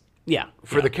sense. Yeah.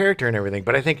 For the character and everything.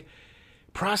 But I think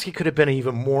Prosky could have been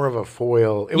even more of a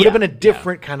foil. It would have been a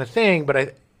different kind of thing,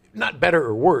 but not better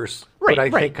or worse, but I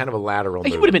think kind of a lateral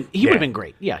move. He would have been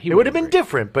great. Yeah, it would have been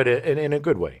different, but in a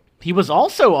good way. He was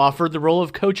also offered the role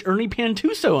of Coach Ernie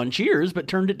Pantuso on Cheers, but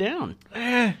turned it down.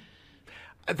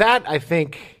 That, I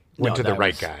think, went to the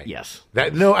right guy. Yes.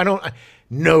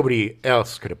 Nobody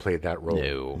else could have played that role.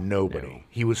 No. Nobody. No.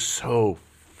 He was so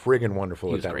friggin'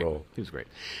 wonderful at that role. He was great.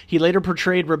 He later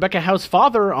portrayed Rebecca Howe's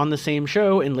father on the same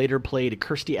show and later played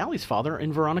Kirstie Alley's father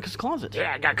in Veronica's Closet.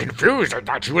 Yeah, I got confused. I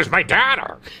thought she was my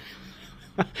daughter.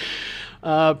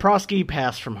 Prosky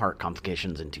passed from heart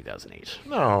complications in 2008.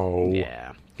 No.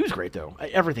 Yeah. He was great, though.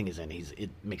 Everything he's in, it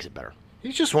makes it better.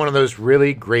 He's just one of those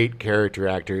really great character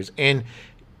actors, and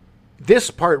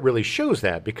this part really shows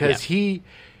that because he's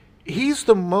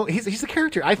the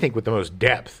character I think with the most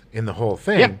depth in the whole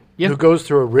thing. Yeah. Who goes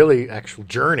through a really actual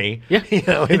journey. Yeah,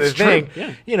 in the thing.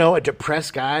 Yeah. A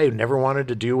depressed guy who never wanted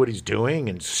to do what he's doing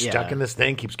and stuck in this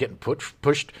thing, keeps getting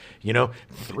pushed.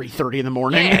 3:30 in the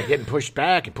morning. Yeah, getting pushed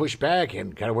back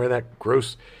and kind of wear that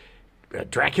gross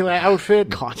Dracula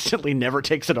outfit. Constantly never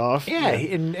takes it off. Yeah,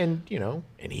 and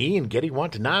he and Getty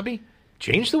Watanabe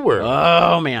changed the world.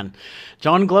 Oh, man.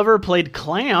 John Glover played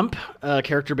Clamp, a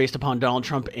character based upon Donald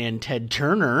Trump and Ted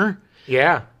Turner.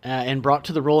 Yeah. And brought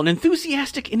to the role an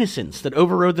enthusiastic innocence that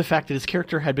overrode the fact that his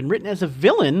character had been written as a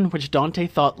villain, which Dante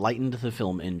thought lightened the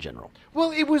film in general.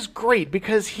 Well, it was great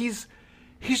because he's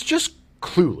just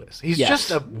clueless. He's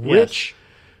just a rich,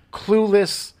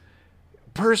 clueless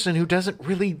person who doesn't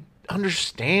really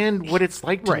understand what it's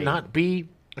like to not be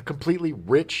a completely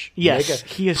rich mega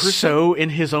he is person. So in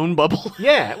his own bubble.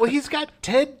 Yeah, well, he's got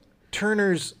Ted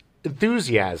Turner's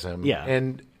enthusiasm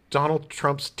and Donald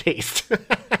Trump's taste.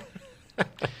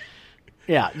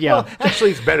 Yeah. Well,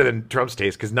 actually, it's better than Trump's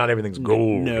taste because not everything's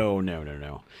gold.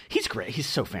 No. He's great. He's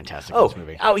so fantastic in this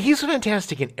movie. Oh, he's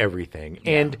fantastic in everything.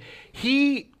 Yeah. And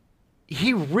he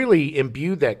really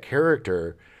imbued that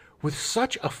character with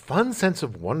such a fun sense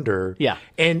of wonder. Yeah.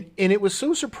 And it was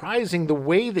so surprising the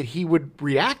way that he would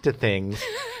react to things,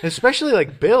 especially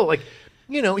like Bill. Like,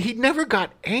 he never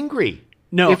got angry.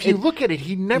 No. If you look at it,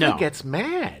 he never gets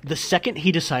mad. The second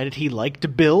he decided he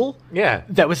liked Bill, yeah,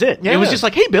 that was it. Yeah. It was just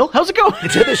like, hey, Bill, how's it going?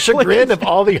 To the chagrin of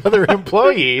all the other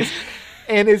employees.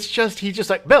 And he's just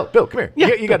like, Bill, come here.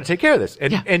 Yeah. You got to take care of this.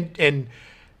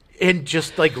 And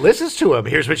just like listens to him.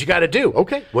 Here's what you got to do.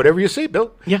 Okay, whatever you say,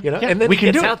 Bill. Yeah, And then we he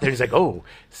can gets do out it. there. He's like, "Oh,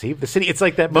 save the city." It's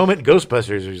like that moment in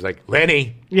Ghostbusters where he's like,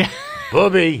 "Lenny,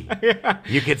 Bubby,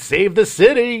 you could save the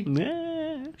city."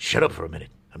 Shut up for a minute.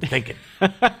 I'm thinking.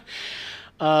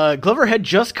 Glover had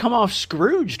just come off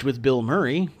Scrooged with Bill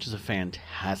Murray, which is a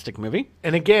fantastic movie.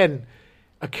 And again,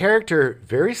 a character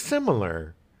very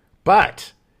similar,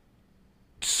 but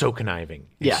so conniving.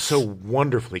 Yes. So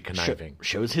wonderfly conniving.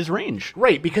 Shows his range.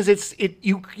 Right, because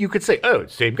you could say, oh,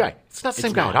 same guy. It's not the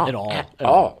same guy at all. At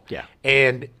all. Yeah.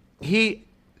 And he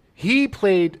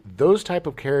played those type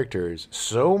of characters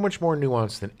so much more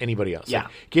nuanced than anybody else. Yeah.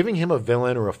 Like, giving him a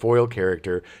villain or a foil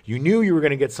character, you knew you were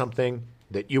going to get something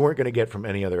that you weren't going to get from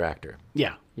any other actor.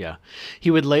 Yeah.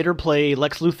 He would later play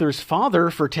Lex Luthor's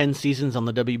father for 10 seasons on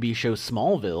the WB show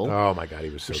Smallville. Oh, my God, he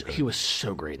was so good. He was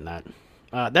so great in that.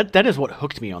 That is what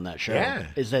hooked me on that show. Yeah.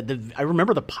 Is that I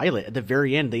remember the pilot at the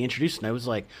very end they introduced and I was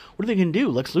like, what are they going to do?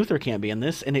 Lex Luthor can't be in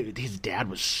this. And his dad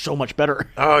was so much better.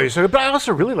 Oh, he's so good. But I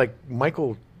also really like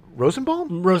Michael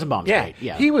Rosenbaum. Rosenbaum's great.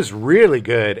 Yeah. He was really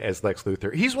good as Lex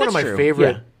Luthor. He's one of my true.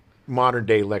 favorite modern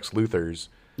day Lex Luthors.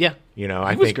 Yeah.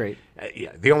 I was think great.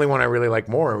 The only one I really like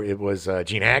more it was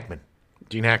Gene Hackman.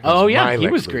 Gene Hackman. Oh yeah, he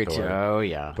Lex was Luthor. great too. Oh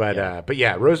yeah. But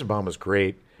yeah, Rosenbaum was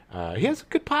great. He has a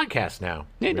good podcast now.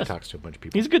 Yeah, he talks to a bunch of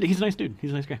people. He's a nice dude.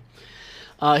 He's a nice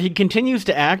guy. He continues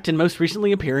to act and most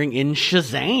recently appearing in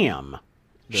Shazam.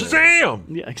 Shazam!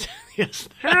 Yeah, yes.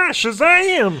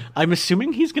 Shazam! I'm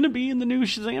assuming he's going to be in the new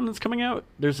Shazam that's coming out.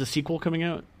 There's a sequel coming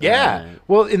out. Yeah.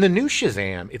 Well, in the new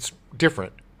Shazam, it's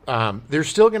different. They're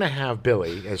still going to have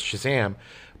Billy as Shazam,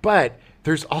 but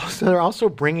they're also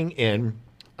bringing in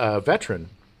a veteran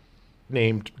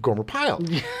named Gomer Pyle,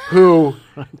 who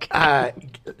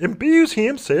imbues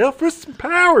himself with some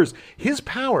powers. His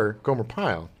power, Gomer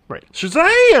Pyle, right?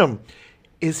 Shazam!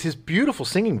 Is his beautiful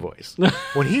singing voice.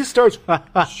 When he starts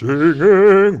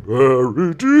singing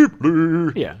very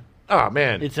deeply. Yeah. Oh,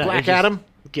 man. Black Adam.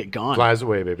 Get gone. Flies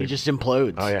away, baby. He just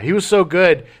implodes. Oh, yeah. He was so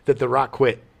good that The Rock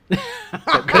quit.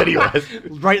 How good he was.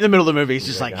 Right in the middle of the movie. He's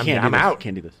just I'm out.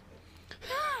 Can't do this.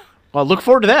 Well, look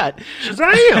forward to that.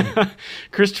 Shazam!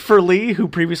 Christopher Lee, who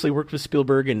previously worked with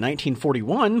Spielberg in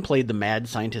 1941, played the mad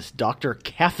scientist Dr.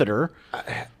 Catheter.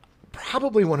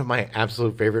 Probably one of my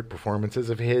absolute favorite performances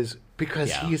of his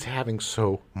because he is having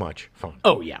so much fun.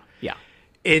 Oh, yeah. Yeah.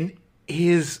 And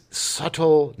his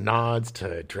subtle nods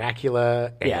to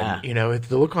Dracula, and you know, it's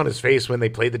the look on his face when they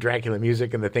play the Dracula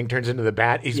music and the thing turns into the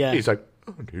bat. He's like,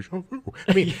 oh, déjà vu.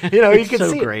 I mean, you know, you can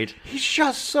so see great. He's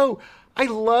just so. I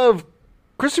love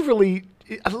Christopher Lee.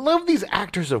 I love these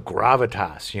actors of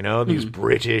gravitas. You know, these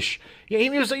British. Yeah,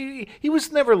 he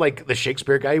was never like the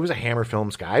Shakespeare guy. He was a Hammer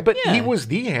Films guy, but he was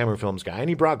the Hammer Films guy, and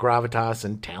he brought gravitas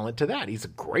and talent to that. He's a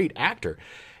great actor,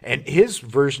 and his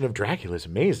version of Dracula is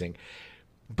amazing.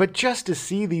 But just to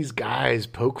see these guys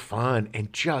poke fun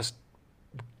and just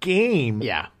game,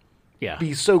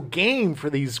 be so game for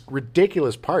these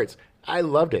ridiculous parts, I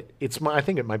loved it. I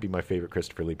think it might be my favorite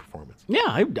Christopher Lee performance. Yeah,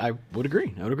 I would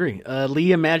agree.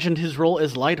 Lee imagined his role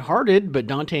as lighthearted, but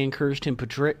Dante encouraged him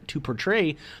to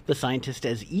portray the scientist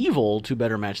as evil to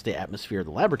better match the atmosphere of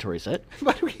the laboratory set.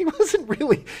 But he wasn't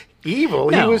really evil.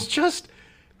 No. He was just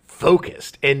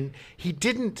focused, and he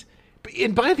didn't.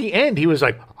 And by the end, he was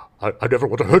like, I never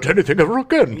want to hurt anything ever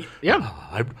again.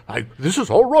 Yeah. This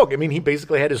is all wrong. I mean, he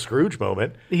basically had his Scrooge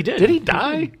moment. He did. Did he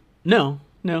die? No.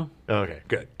 Okay,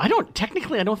 good. I don't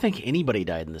think anybody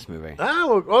died in this movie.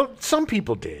 Oh, well, some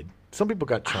people did. Some people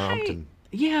got chomped.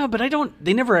 Yeah, but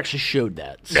they never actually showed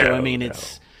that. So, no, I mean,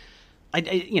 it's,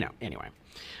 anyway.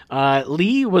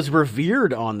 Lee was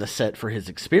revered on the set for his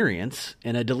experience.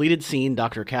 In a deleted scene,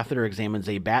 Dr. Catheter examines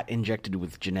a bat injected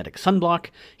with genetic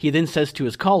sunblock. He then says to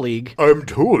his colleague, I'm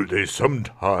told they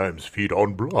sometimes feed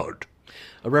on blood.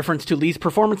 A reference to Lee's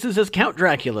performances as Count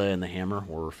Dracula in the Hammer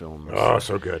horror films. Oh,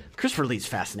 so good. Christopher Lee's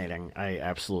fascinating. I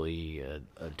absolutely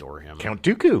adore him. Count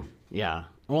Dooku. Yeah.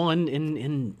 Well,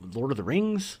 in Lord of the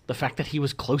Rings, the fact that he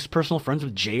was close personal friends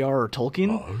with J.R.R.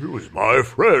 Tolkien. Oh, he was my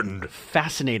friend.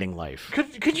 Fascinating life.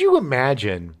 Could you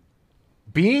imagine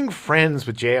being friends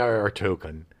with J.R.R.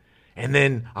 Tolkien and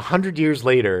then 100 years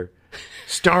later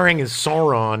starring as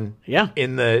Sauron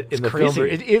in the film?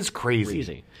 It is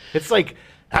crazy. It's like,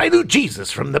 I knew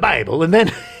Jesus from the Bible, and then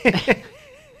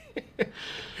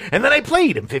I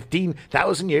played him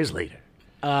 15,000 years later.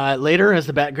 Later, as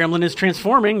the Bat Gremlin is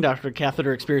transforming, Dr.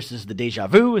 Catheter experiences the deja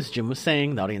vu, as Jim was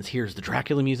saying. The audience hears the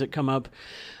Dracula music come up.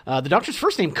 The Doctor's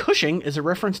first name, Cushing, is a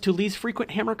reference to Lee's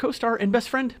frequent Hammer co-star and best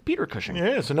friend, Peter Cushing.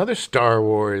 Yeah, it's another Star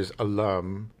Wars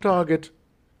alum. Target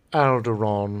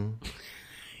Alderaan.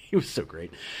 He was so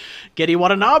great. Getty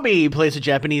Watanabe plays a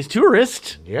Japanese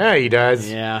tourist. Yeah, he does.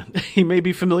 Yeah. He may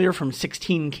be familiar from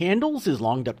 16 Candles, his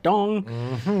Long Duck Dong.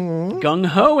 Gung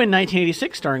Ho in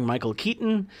 1986, starring Michael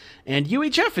Keaton. And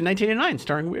UHF in 1989,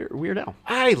 starring Weird Al.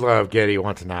 I love Getty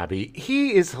Watanabe.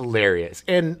 He is hilarious.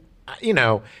 And,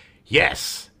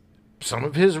 yes, some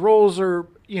of his roles are,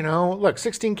 look,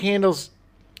 16 Candles,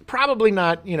 probably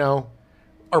not,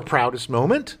 our proudest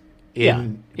moment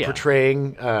in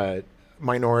portraying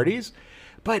minorities,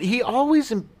 but he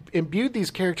always imbued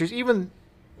these characters, even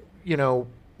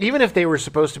if they were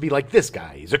supposed to be like this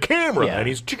guy. He's a camera, and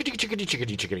he's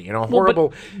chickadee,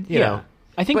 horrible,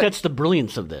 I think that's the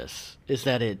brilliance of this, is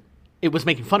that it was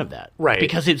making fun of that. Right.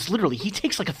 Because it's literally, he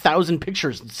takes like 1,000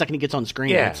 pictures the second he gets on screen.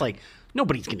 Yeah. And it's like,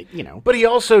 nobody's going to, But he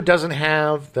also doesn't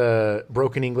have the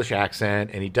broken English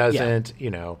accent, and he doesn't,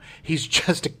 he's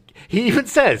just, he even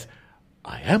says,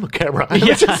 I am a camera.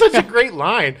 Which is such a great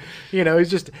line.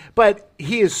 But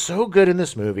he is so good in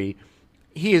this movie.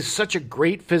 He is such a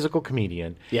great physical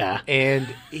comedian. Yeah. And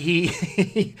he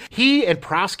and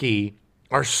Prosky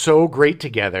are so great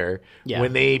together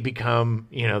when they become,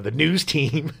 the news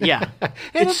team. Yeah.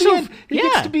 And he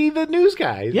gets to be the news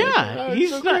guy. Yeah.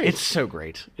 It's so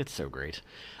great. It's so great.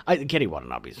 Getty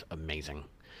Watanabe's amazing.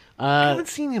 I haven't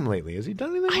seen him lately. Has he done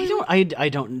anything lately? I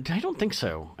don't think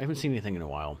so. I haven't seen anything in a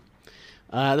while.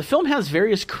 The film has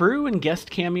various crew and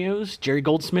guest cameos. Jerry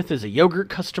Goldsmith is a yogurt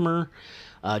customer.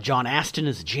 John Aston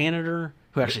is a janitor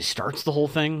who actually starts the whole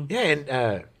thing. Yeah,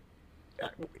 and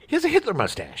he has a Hitler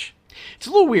mustache. It's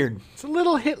a little weird. It's a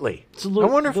little Hitly. I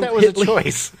wonder if that was a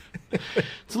choice.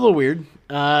 It's a little weird.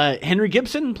 Henry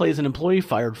Gibson plays an employee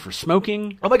fired for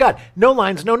smoking. Oh my God. No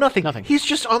lines, no nothing. Nothing. He's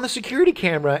just on the security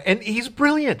camera, and he's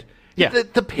brilliant. Yeah.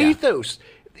 The pathos.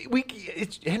 Yeah.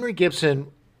 It's Henry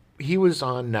Gibson. He was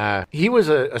on. He was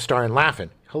a star in Laugh-In.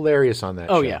 Hilarious on that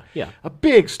show. Oh, yeah. A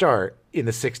big star in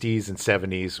the 60s and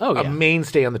 70s. Oh, yeah. A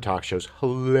mainstay on the talk shows.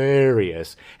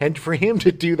 Hilarious. And for him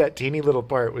to do that teeny little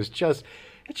part was just...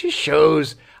 It just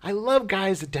shows... I love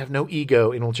guys that have no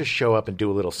ego and will just show up and do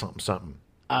a little something.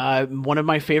 One of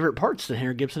my favorite parts that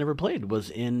Henry Gibson ever played was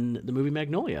in the movie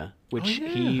Magnolia, which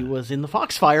he was in the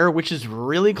Foxfire, which is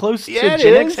really close to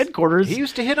Gen X headquarters. He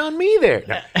used to hit on me there.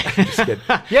 No, I'm just kidding.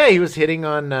 Yeah, he was hitting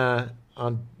on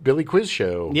Billy Quiz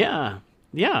Show. Yeah.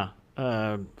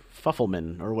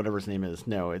 Fuffelman, or whatever his name is.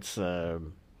 No, it's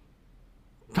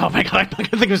Oh my God, I'm not going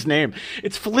to think of his name.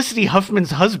 It's Felicity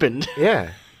Huffman's husband.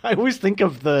 Yeah. I always think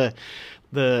of their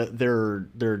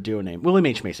duo name. William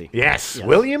H. Macy. Yes.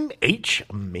 William H.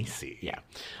 Macy. Yeah.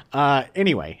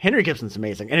 Anyway, Henry Gibson's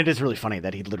amazing, and it is really funny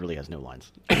that he literally has no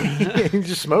lines. He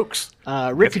just smokes.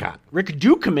 Rick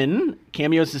Dukeman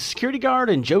cameos as security guard,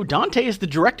 and Joe Dante is the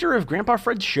director of Grandpa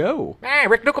Fred's show. Hey,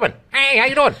 Rick Dukeman. Hey, how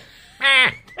you doing?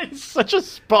 It's such a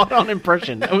spot-on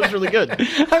impression. That was really good.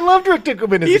 I loved Rick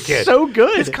Dukeman as a kid. He's so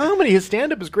good. His comedy, his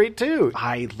stand-up is great, too.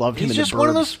 I loved him. He's in just The one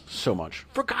of Burbs those so much.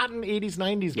 Forgotten 80s,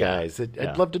 90s guys.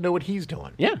 I'd love to know what he's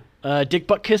doing. Yeah. Dick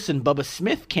Butkus and Bubba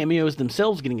Smith cameos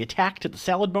themselves getting attacked at the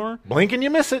salad bar. Blink and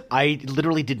you miss it. I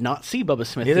literally did not see Bubba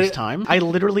Smith this time. I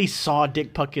literally saw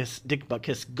Dick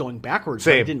Butkus going backwards.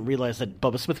 Same. I didn't realize that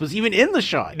Bubba Smith was even in the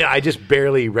shot. No, I just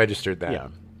barely registered that. Yeah.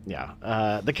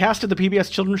 The cast of the PBS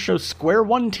children's show Square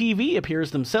One TV appears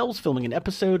themselves, filming an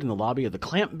episode in the lobby of the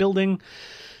Clamp building.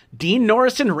 Dean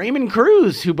Norris and Raymond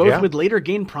Cruz, who both would later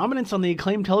gain prominence on the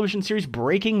acclaimed television series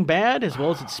Breaking Bad, as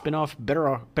well as its spin-off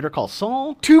Better Call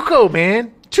Saul. Tuco,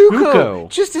 man. Tuco.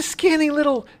 Just a skinny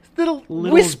little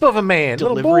wisp of a man.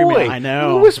 Little boy. Man. I know.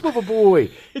 Little wisp of a boy.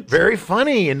 Very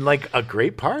funny and like a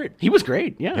great part. He was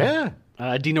great, yeah.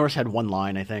 Yeah. Dean Norris had one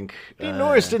line, I think. Dean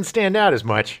Norris didn't stand out as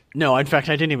much. No, in fact,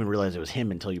 I didn't even realize it was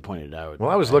him until you pointed it out. Well,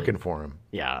 I was looking for him.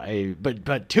 Yeah, but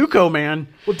Tuco, man.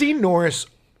 Well, Dean Norris,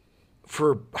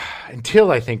 until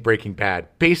I think Breaking Bad,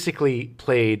 basically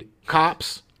played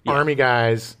cops, army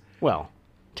guys. Well,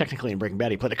 technically in Breaking Bad,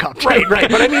 he played a cop too. Right.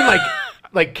 But I mean,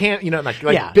 like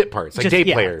bit parts, like day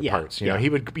player parts. You know, he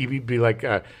would be like,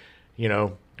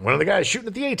 one of the guys shooting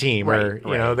at the A-team, or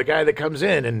you know, the guy that comes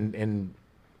in and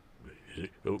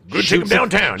good, take him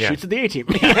downtown. Shoots at the A-team.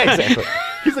 Yeah, exactly.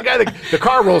 He's the guy that the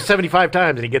car rolls 75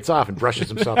 times and he gets off and brushes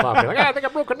himself off. You're like, I think I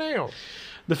broke a nail.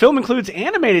 The film includes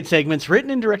animated segments written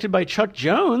and directed by Chuck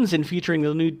Jones and featuring the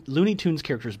Looney Tunes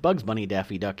characters Bugs Bunny,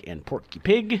 Daffy Duck, and Porky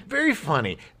Pig. Very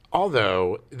funny.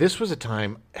 Although, this was a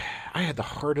time I had the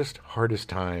hardest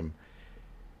time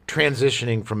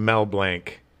transitioning from Mel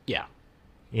Blanc. Yeah.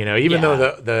 You know, even though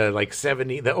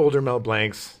the older Mel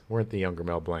Blancs weren't the younger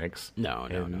Mel Blancs. No.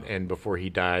 And before he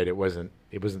died, it wasn't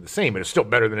the same. It was still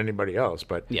better than anybody else.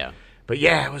 But yeah,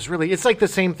 it was really. It's like the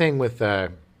same thing with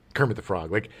Kermit the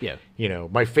Frog. Like, you know,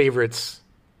 my favorites.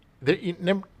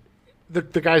 The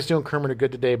guys doing Kermit are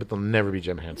good today, but they'll never be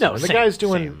Jim Henson. No, and the guys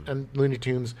doing Looney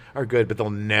Tunes are good, but they'll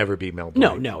never be Mel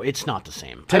Blanc. No, it's not the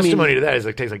same. Testimony to that is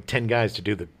it takes like 10 guys to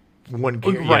do the one.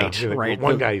 Right.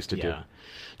 One guy used to do.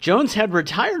 Jones had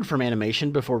retired from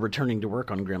animation before returning to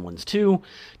work on Gremlins 2.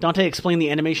 Dante explained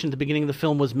the animation at the beginning of the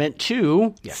film was meant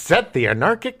to set the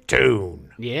anarchic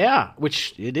tone. Yeah,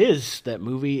 which it is. That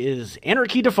movie is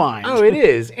anarchy defined. Oh, it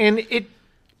is. And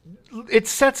it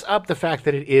sets up the fact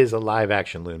that it is a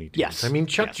live-action Looney Tunes. Yes. I mean,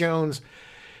 Chuck Jones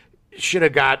should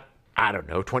have got,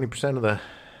 20% of the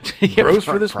gross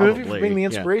for this movie for being the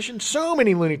inspiration. Yeah. So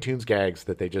many Looney Tunes gags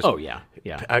that they just... Oh, yeah.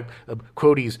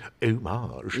 Quoties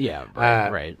homage. Yeah,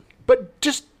 right. But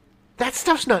just, that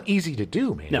stuff's not easy to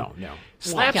do, man. No.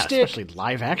 Slapstick. Especially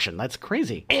live action. That's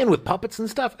crazy. And with puppets and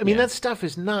stuff. I mean, that stuff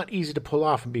is not easy to pull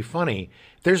off and be funny.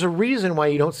 There's a reason why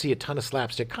you don't see a ton of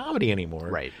slapstick comedy anymore.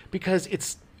 Right. Because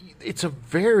it's a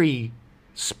very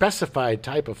specified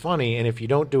type of funny, and if you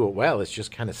don't do it well, it's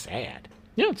just kind of sad.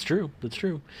 Yeah, it's true. That's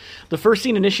true. The first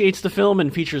scene initiates the film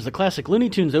and features the classic Looney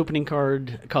Tunes opening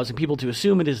card, causing people to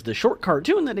assume it is the short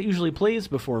cartoon that it usually plays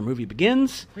before a movie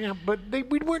begins. Yeah, but we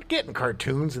weren't getting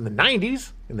cartoons in the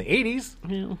 90s, in the 80s.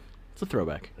 Yeah, it's a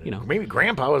throwback, you know. Maybe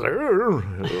Grandpa was like,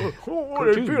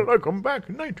 I feel like I'm back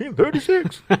in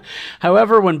 1936.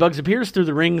 However, when Bugs appears through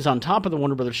the rings on top of the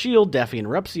Warner Brothers shield, Daffy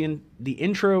interrupts the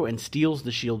intro and steals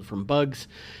the shield from Bugs.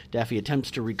 Daffy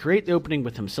attempts to recreate the opening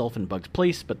with himself in Bugs'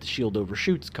 place, but the shield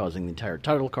overshoots, causing the entire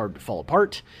title card to fall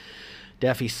apart.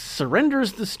 Daffy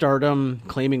surrenders the stardom,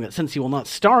 claiming that since he will not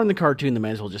star in the cartoon, the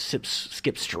man as well just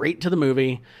skip straight to the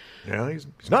movie. Yeah, he's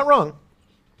not wrong.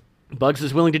 Bugs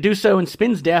is willing to do so and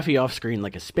spins Daffy off screen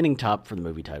like a spinning top for the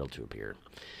movie title to appear.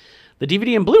 The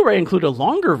DVD and Blu-ray include a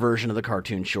longer version of the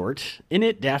cartoon short. In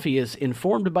it, Daffy is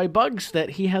informed by Bugs that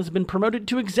he has been promoted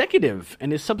to executive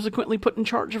and is subsequently put in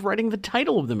charge of writing the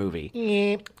title of the movie.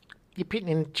 Yeah, you're put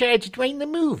in charge of writing the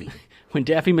movie. When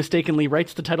Daffy mistakenly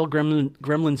writes the title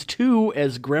Gremlins 2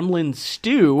 as Gremlins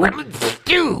Stew,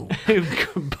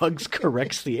 Bugs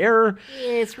corrects the error. Yeah,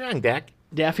 it's wrong, Doc.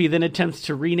 Daffy then attempts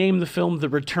to rename the film The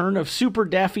Return of Super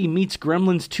Daffy Meets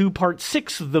Gremlins 2 Part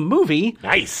 6, the movie.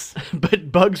 Nice.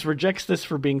 But Bugs rejects this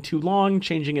for being too long,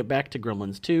 changing it back to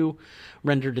Gremlins 2,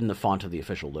 rendered in the font of the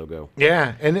official logo.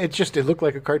 Yeah, and it looked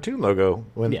like a cartoon logo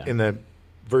in the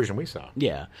version we saw.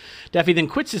 Yeah. Daffy then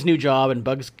quits his new job, and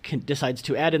Bugs decides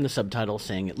to add in the subtitle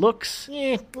saying it looks...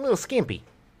 a little skimpy.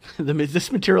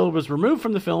 This material was removed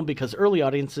from the film because early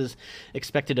audiences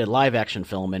expected a live-action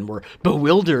film and were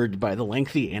bewildered by the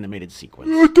lengthy animated sequence.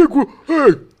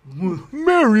 Hey,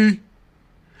 Mary,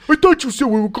 I thought you said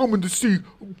we were coming to see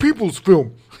People's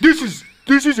film. This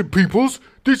isn't People's.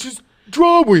 This is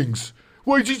Drawings.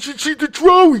 Why did you see the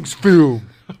Drawings film?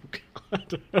 Oh,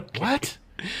 God. Okay. What?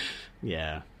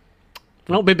 Yeah.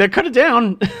 Well, they cut it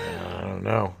down. I don't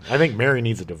know. I think Mary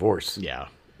needs a divorce. Yeah.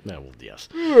 Well, yes.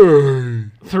 Hey.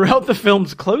 Throughout the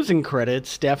film's closing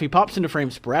credits, Daffy pops into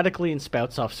frame sporadically and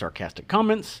spouts off sarcastic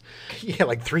comments. Yeah,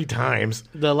 like 3 times.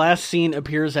 The last scene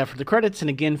appears after the credits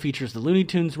and again features the Looney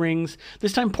Tunes rings.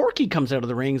 This time Porky comes out of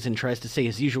the rings and tries to say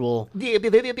his usual... Yeah,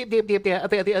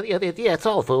 it's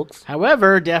all, folks.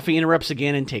 However, Daffy interrupts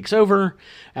again and takes over.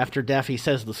 After Daffy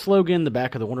says the slogan, the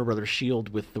back of the Warner Brothers shield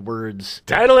with the words...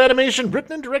 Title animation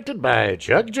written and directed by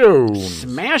Chuck Jones.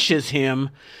 Smashes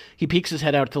him. He peeks his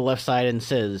head out to the left side and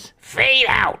says... Fade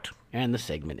out. And the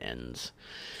segment ends.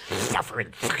 Suffering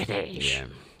days.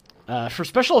 Yeah. For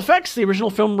special effects, the original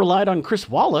film relied on Chris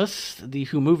Wallace,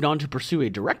 who moved on to pursue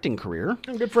a directing career.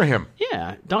 Oh, good for him.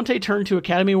 Yeah. Dante turned to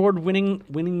Academy Award winning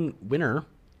winner.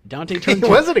 He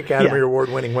was an Academy Award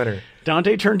winning winner.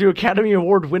 Dante turned to Academy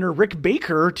Award winner Rick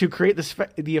Baker to create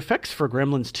the effects for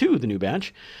Gremlins 2, the new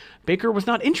batch. Baker was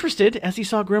not interested, as he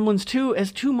saw Gremlins 2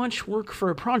 as too much work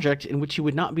for a project in which he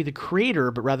would not be the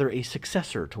creator, but rather a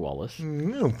successor to Wallace. I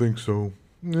don't think so.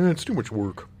 It's too much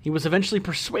work. He was eventually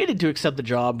persuaded to accept the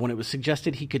job when it was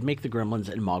suggested he could make the Gremlins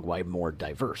and Mogwai more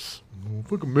diverse.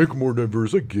 If I can make them more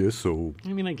diverse, I guess so. I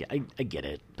mean, I get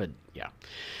it, but yeah.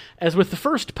 As with the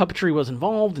first, puppetry was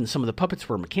involved, and some of the puppets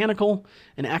were mechanical.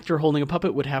 An actor holding a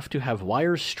puppet would have to have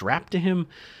wires strapped to him.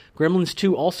 Gremlins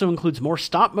 2 also includes more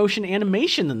stop-motion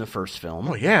animation than the first film.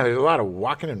 Oh, yeah, there's a lot of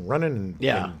walking and running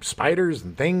and spiders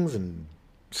and things and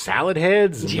salad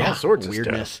heads and all sorts of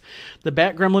weirdness. stuff. The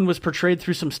Bat Gremlin was portrayed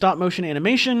through some stop-motion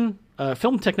animation.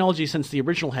 Film technology since the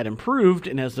original had improved,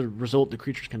 and as a result, the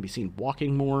creatures can be seen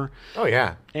walking more. Oh,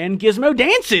 yeah. And Gizmo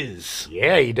dances!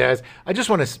 Yeah, he does. I just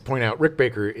want to point out, Rick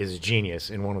Baker is a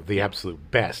genius and one of the absolute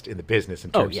best in the business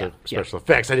in terms of special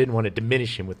effects. I didn't want to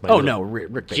diminish him with my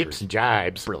Rick Baker jips and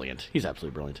jibes. Brilliant. He's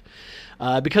absolutely brilliant.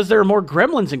 Because there are more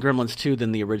Gremlins in Gremlins 2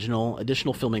 than the original,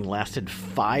 additional filming lasted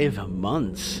 5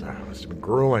 months. Oh, must have been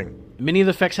grueling. Many of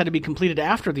the effects had to be completed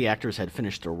after the actors had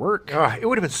finished their work. It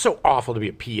would have been so awful to be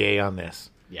a PA on this.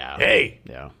 Yeah. Hey,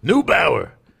 yeah.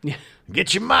 Neubauer, Yeah.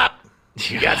 get your mop.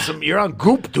 You're on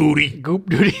goop duty. Goop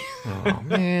duty. Oh,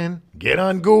 man. Get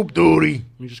on goop duty.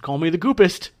 You just call me the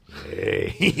Goopist.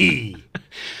 Hey.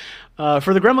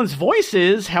 For the Gremlins'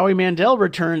 voices, Howie Mandel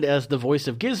returned as the voice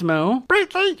of Gizmo.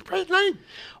 Bright light.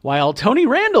 While Tony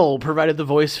Randall provided the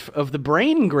voice of the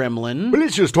Brain Gremlin. But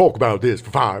let's just talk about this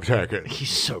for 5 seconds. He's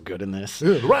so good in this.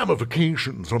 Yeah, the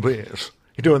ramifications of this.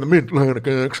 You're doing the Mid-Atlantic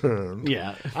accent.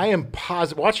 Yeah. I am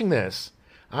positive, watching this,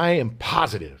 I am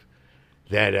positive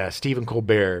that Stephen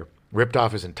Colbert ripped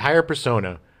off his entire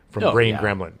persona from Brain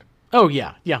Gremlin. Oh,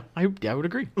 yeah. Yeah, I would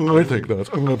agree. I think that's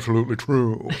absolutely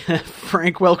true.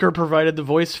 Frank Welker provided the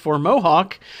voice for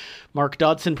Mohawk. Mark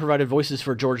Dodson provided voices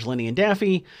for George, Lenny, and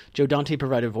Daffy. Joe Dante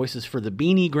provided voices for the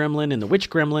Beanie Gremlin and the Witch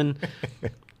Gremlin.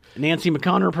 Nancy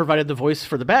McConnor provided the voice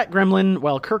for the Bat Gremlin,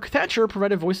 while Kirk Thatcher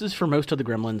provided voices for most of the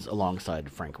Gremlins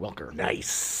alongside Frank Welker.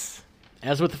 Nice.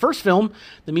 As with the first film,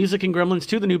 the music in Gremlins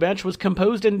 2, The New Batch, was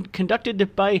composed and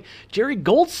conducted by Jerry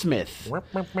Goldsmith,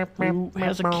 who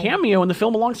has a cameo in the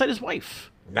film alongside his wife.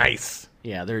 Nice.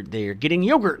 Yeah, they're getting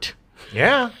yogurt.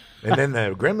 Yeah, and then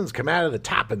the Gremlins come out of the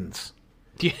toppings.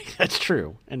 Yeah, that's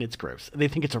true, and it's gross. They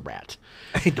think it's a rat.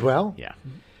 Well, Yeah.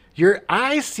 your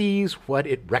eye sees what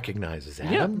it recognizes,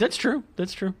 Adam. Yeah, that's true.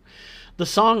 That's true. The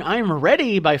song I'm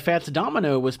Ready by Fats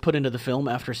Domino was put into the film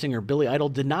after singer Billy Idol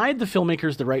denied the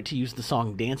filmmakers the right to use the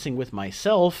song Dancing With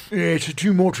Myself. Yeah, it's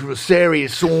too much of a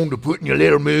serious song to put in your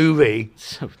little movie.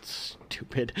 So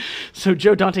stupid. So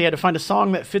Joe Dante had to find a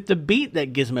song that fit the beat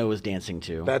that Gizmo was dancing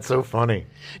to. That's so funny.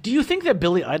 Do you think that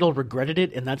Billy Idol regretted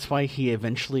it, and that's why he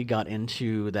eventually got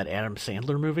into that Adam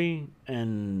Sandler movie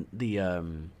and the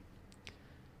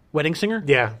Wedding Singer?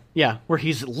 Yeah. Yeah, where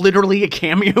he's literally a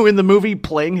cameo in the movie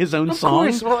playing his own song.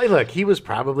 Of course. Well, look, he was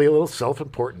probably a little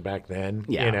self-important back then,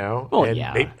 Yeah. you know? Well, and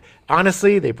yeah.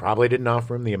 Honestly, they probably didn't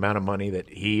offer him the amount of money that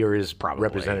he or his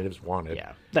representatives wanted.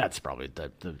 Yeah, that's probably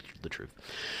the truth.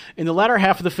 In the latter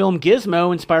half of the film,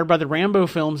 Gizmo, inspired by the Rambo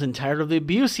films and tired of the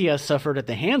abuse he has suffered at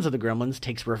the hands of the Gremlins,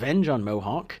 takes revenge on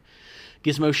Mohawk.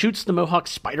 Gizmo shoots the Mohawk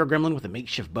spider gremlin with a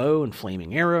makeshift bow and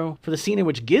flaming arrow. For the scene in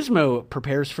which Gizmo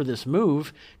prepares for this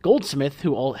move, Goldsmith,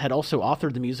 who had also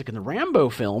authored the music in the Rambo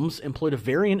films, employed a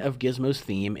variant of Gizmo's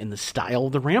theme in the style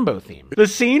of the Rambo theme. The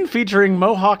scene featuring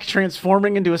Mohawk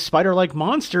transforming into a spider-like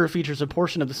monster features a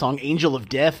portion of the song Angel of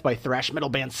Death by thrash metal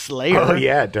band Slayer. Oh,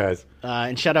 yeah, it does.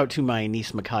 And shout out to my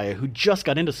niece Micaiah, who just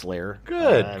got into Slayer.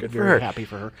 Good. Good for her. Very happy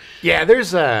for her. Yeah, there's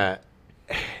that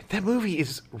movie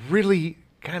is really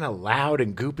kind of loud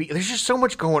and goopy. There's just so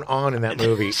much going on in that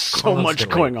movie. So much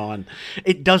going on.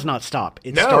 It does not stop.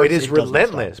 It is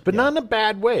relentless, but not in a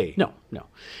bad way. No.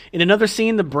 In another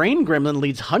scene, the brain gremlin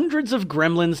leads hundreds of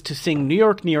gremlins to sing New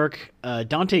York, New York.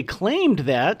 Dante claimed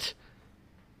that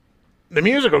the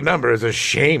musical number is a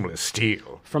shameless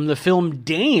steal from the film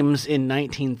Dames in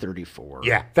 1934.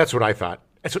 Yeah, that's what I thought.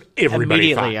 That's what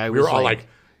everybody thought. We were all like,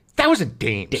 that wasn't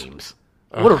Dames. Dames.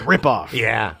 What a ripoff.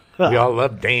 Yeah, we all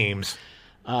love Dames.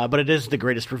 But it is the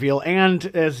greatest reveal. And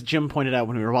as Jim pointed out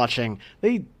when we were watching,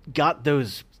 they got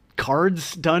those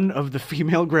cards done of the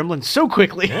female gremlin so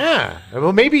quickly. Yeah.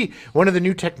 Well, maybe one of the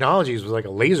new technologies was like a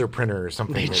laser printer or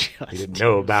something they didn't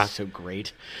know about. So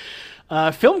great.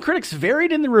 Film critics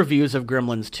varied in the reviews of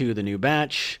Gremlins 2, The New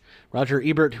Batch. Roger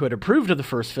Ebert, who had approved of the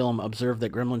first film, observed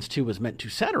that Gremlins 2 was meant to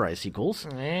satirize sequels.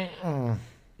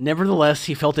 Nevertheless,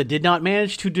 he felt it did not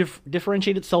manage to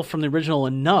differentiate itself from the original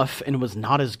enough and was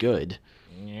not as good.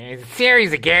 It's a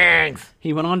series of gangs.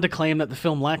 He went on to claim that the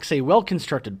film lacks a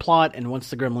well-constructed plot, and once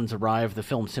the Gremlins arrive, the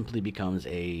film simply becomes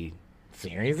a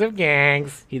series of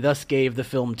gangs. He thus gave the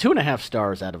film 2.5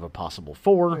 stars out of a possible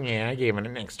 4. Yeah, I gave it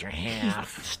an extra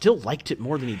half. He still liked it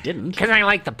more than he didn't. Because I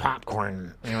liked the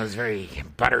popcorn. It was very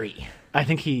buttery. I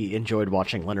think he enjoyed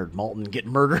watching Leonard Maltin get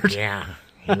murdered. Yeah.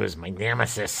 He was my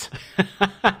nemesis.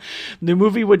 The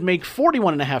movie would make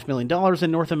 $41.5 million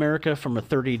in North America from a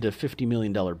 $30 to $50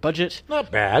 million budget.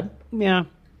 Not bad. Yeah.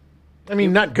 I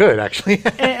mean, not good, actually.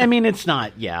 I mean, it's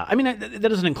not, yeah. I mean, that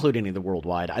doesn't include any of the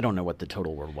worldwide. I don't know what the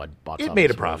total worldwide box office was. It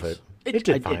made a profit. It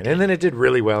did fine. And then it did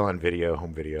really well on video,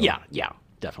 home video. Yeah,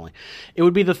 definitely. It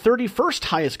would be the 31st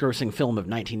highest grossing film of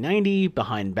 1990,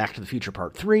 behind Back to the Future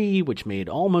Part 3, which made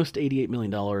almost $88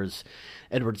 million.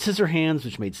 Edward Scissorhands,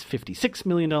 which made $56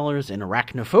 million, and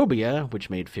Arachnophobia, which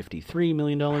made $53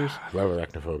 million. Love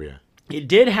Arachnophobia. It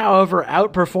did, however,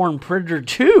 outperform Predator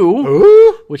 2,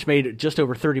 Ooh. which made just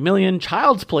over $30 million,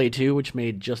 Child's Play 2, which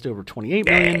made just over $28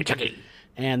 million,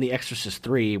 and The Exorcist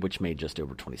 3, which made just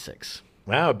over $26.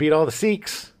 Wow, it beat all the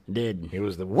seeks. It did. It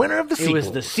was the winner of the sequel. It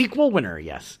was the sequel winner,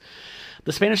 yes.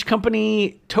 The Spanish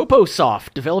company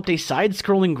Toposoft developed a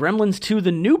side-scrolling Gremlins 2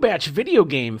 The New Batch video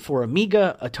game for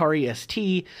Amiga, Atari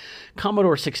ST,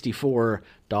 Commodore 64,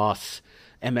 DOS,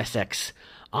 MSX,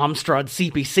 Amstrad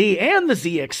CPC, and the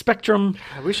ZX Spectrum.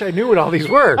 I wish I knew what all these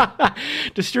were.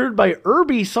 Distributed by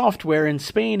Irby Software in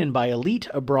Spain and by Elite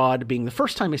abroad, being the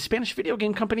first time a Spanish video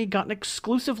game company got an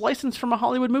exclusive license from a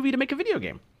Hollywood movie to make a video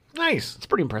game. Nice. It's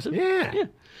pretty impressive. Yeah.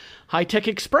 High Tech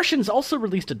Expressions also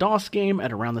released a DOS game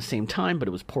at around the same time, but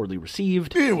it was poorly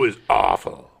received. It was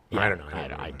awful. Yeah, I don't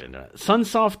know. I didn't know.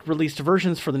 Sunsoft released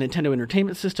versions for the Nintendo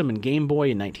Entertainment System and Game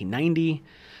Boy in 1990.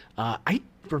 I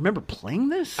remember playing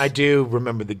this. I do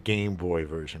remember the Game Boy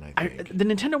version, I think. The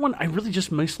Nintendo one, I really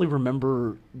just mostly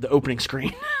remember the opening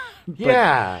screen.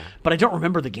 But I don't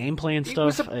remember the gameplay and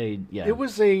stuff. It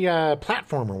was a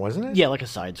platformer, wasn't it? Yeah, like a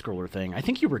side-scroller thing. I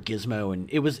think you were Gizmo, and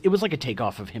it was like a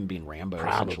takeoff of him being Rambo.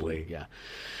 Probably. Yeah.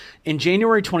 In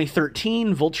January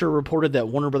 2013, Vulture reported that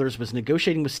Warner Brothers was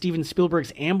negotiating with Steven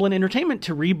Spielberg's Amblin Entertainment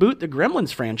to reboot the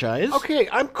Gremlins franchise. Okay,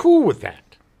 I'm cool with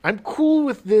that. I'm cool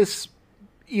with this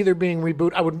either being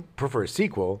reboot. I would prefer a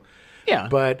sequel. Yeah.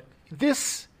 But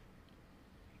this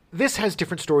has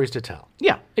different stories to tell.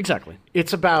 Yeah, exactly.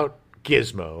 It's about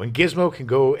Gizmo, and Gizmo can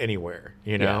go anywhere,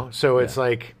 you know? Yeah. So it's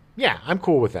like, yeah, I'm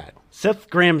cool with that. Seth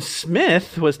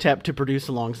Grahame-Smith was tapped to produce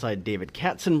alongside David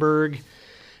Katzenberg.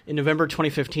 In November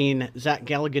 2015, Zach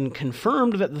Galligan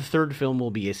confirmed that the third film will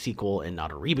be a sequel and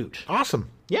not a reboot. Awesome.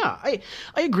 Yeah, I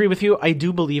agree with you. I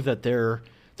do believe that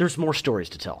there's more stories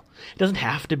to tell. It doesn't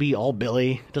have to be all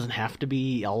Billy. It doesn't have to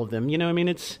be all of them. You know, I mean,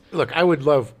 it's... Look, I would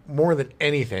love more than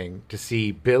anything to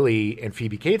see Billy and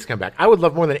Phoebe Cates come back. I would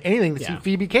love more than anything to see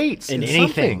Phoebe Cates in anything.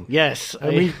 Something. Yes. I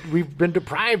mean, we've been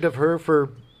deprived of her for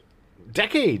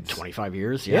decades. 25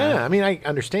 years, yeah. Yeah, I mean, I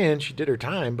understand she did her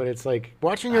time, but it's like,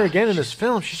 watching her again in this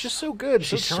film, she's just so good,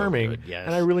 so charming, so good, yes.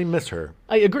 and I really miss her.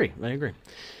 I agree.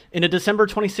 In a December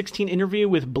 2016 interview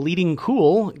with Bleeding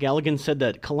Cool, Galligan said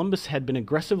that Columbus had been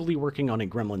aggressively working on a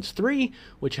Gremlins 3,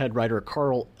 which had writer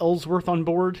Carl Ellsworth on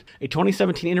board. A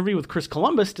 2017 interview with Chris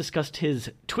Columbus discussed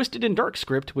his Twisted and Dark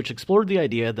script, which explored the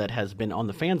idea that has been on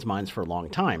the fans' minds for a long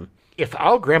time. if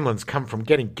all gremlins come from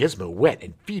getting Gizmo wet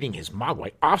and feeding his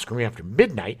mogwai off-screen after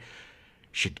midnight,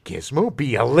 should Gizmo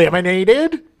be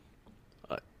eliminated?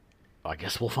 I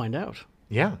guess we'll find out.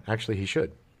 Yeah, actually, he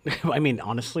should. I mean,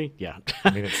 honestly, yeah. I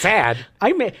mean, it's sad.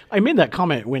 I made that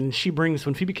comment when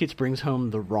Phoebe Cates brings home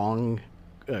the wrong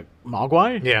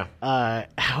mogwai. Yeah.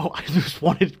 How I just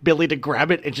wanted Billy to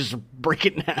grab it and just break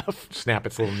it in half. Snap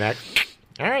its little neck.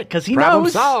 All right, because he problem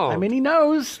knows. solved. I mean, he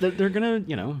knows that they're gonna,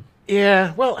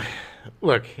 Yeah, well,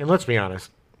 look, and let's be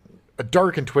honest. A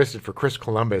Dark and Twisted for Chris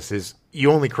Columbus is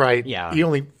you only cry. Yeah. He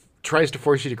only tries to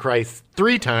force you to cry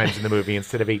 3 times in the movie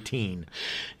instead of 18.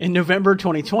 In November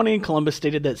 2020, Columbus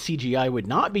stated that CGI would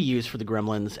not be used for the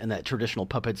Gremlins and that traditional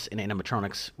puppets and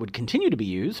animatronics would continue to be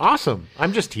used. Awesome.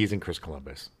 I'm just teasing Chris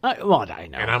Columbus. Well, I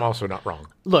know. And I'm also not wrong.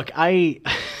 Look, I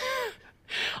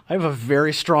have a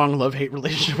very strong love-hate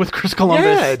relationship with Chris Columbus.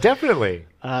 Yeah, definitely.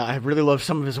 I really love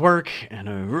some of his work, and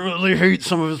I really hate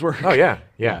some of his work. Oh, yeah,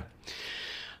 yeah.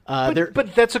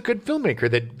 But that's a good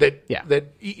filmmaker that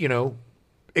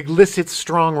elicits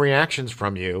strong reactions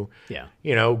from you. Yeah.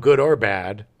 Good or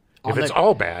bad. If it's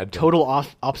all bad. Total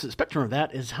opposite spectrum of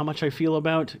that is how much I feel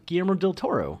about Guillermo del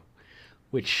Toro,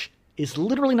 which is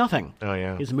literally nothing. Oh,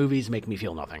 yeah. His movies make me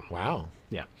feel nothing. Wow.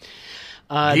 Yeah.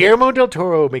 Guillermo del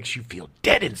Toro makes you feel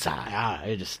dead inside.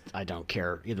 I don't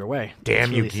care either way.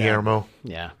 Damn you, Guillermo.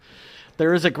 Yeah.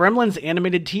 There is a Gremlins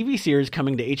animated TV series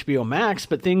coming to HBO Max,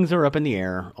 but things are up in the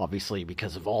air, obviously,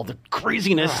 because of all the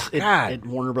craziness at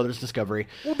Warner Brothers Discovery.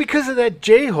 Well, because of that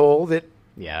J-hole that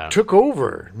took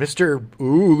over. Let's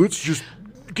just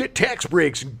get tax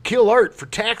breaks and kill art for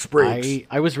tax breaks.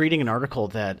 I was reading an article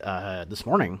that this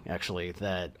morning, actually,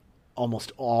 that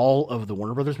almost all of the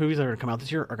Warner Brothers movies that are going to come out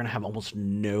this year are going to have almost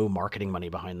no marketing money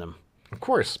behind them. Of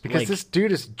course, because this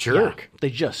dude is a jerk. Yeah, they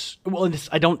just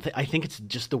I think it's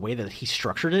just the way that he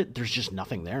structured it. There's just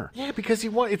nothing there. Yeah, because he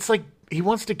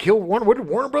wants to kill Warner. What did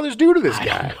Warner Brothers do to this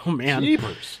guy? Oh man,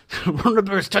 Jeepers. Warner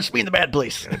Brothers touched me in the bad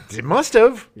place. It must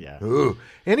have. Yeah.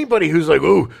 Anybody who's like,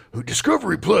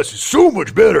 Discovery Plus is so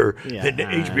much better than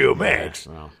HBO Max.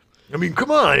 Yeah, well. I mean,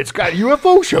 come on, it's got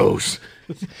UFO shows.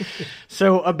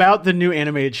 So about the new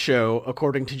animated show,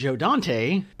 according to Joe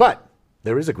Dante, but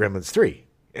there is a Gremlins 3.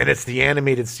 And it's the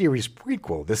animated series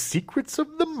prequel, The Secrets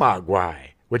of the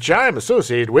Mogwai, which I'm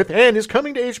associated with and is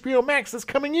coming to HBO Max this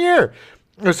coming year.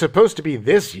 It was supposed to be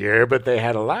this year, but they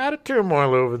had a lot of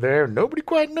turmoil over there. Nobody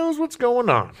quite knows what's going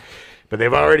on. But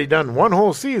they've already done one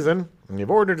whole season, and they've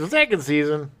ordered a second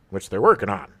season, which they're working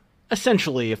on.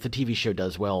 Essentially, if the TV show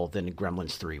does well, then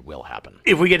Gremlins 3 will happen.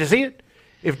 If we get to see it.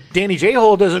 If Danny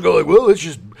J-Hole doesn't go let's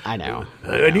just... I know.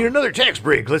 I need another tax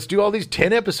break. Let's do all these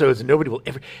 10 episodes and nobody will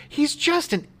ever... He's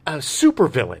just a super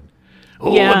villain.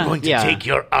 I'm going to take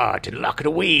your art and lock it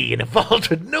away in a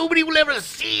vault and nobody will ever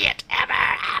see it,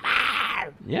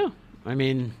 ever. Yeah, I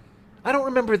mean... I don't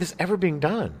remember this ever being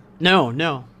done. No,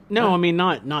 I mean,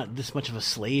 not this much of a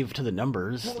slave to the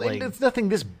numbers. Well, it's nothing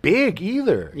this big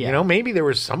either. Yeah. Maybe there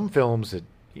were some films that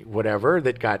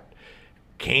got...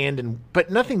 canned but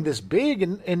nothing this big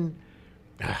and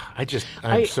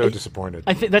I'm so disappointed.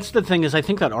 I think that's the thing is I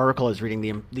think that article I was reading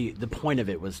the point of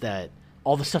it was that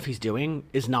all the stuff he's doing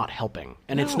is not helping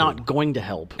and it's not going to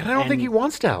help. And I don't think he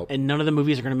wants to help. And none of the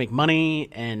movies are going to make money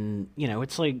and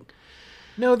it's like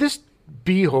this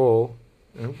B-hole,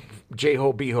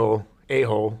 J-hole, B-hole,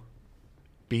 A-hole,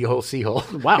 B-hole, C-hole.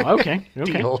 Wow, okay.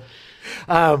 D-hole.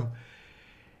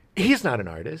 He's not an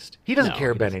artist. He doesn't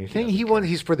care about anything.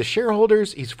 He's for the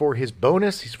shareholders. He's for his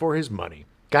bonus. He's for his money.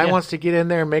 Guy wants to get in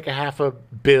there, make a $500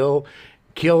 million,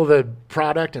 kill the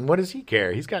product, and what does he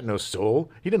care? He's got no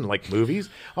soul. He didn't like movies.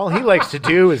 All he likes to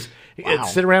do is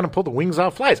sit around and pull the wings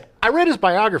off flies. I read his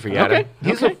biography, Adam.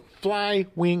 He's a fly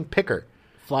wing picker.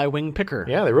 Fly wing picker.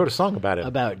 Yeah, they wrote a song about it.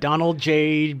 About Donald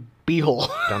J. Beehole.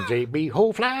 Donald J.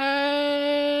 Beehole,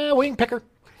 fly wing picker.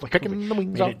 Picking the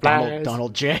wings off flies.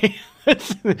 Donald J.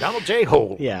 Donald J.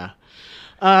 Hole. Yeah.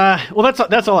 Well,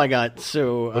 that's all I got.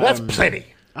 So that's plenty.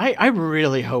 I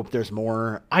really hope there's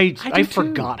more. I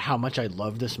forgot how much I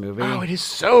love this movie. Oh, it is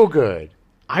so good.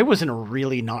 I was in a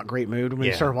really not great mood when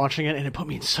we started watching it, and it put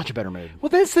me in such a better mood. Well,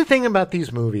 that's the thing about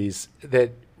these movies,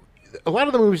 that a lot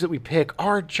of the movies that we pick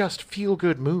are just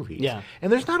feel-good movies. Yeah.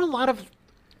 And there's not a lot of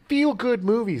feel-good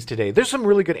movies today. There's some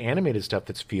really good animated stuff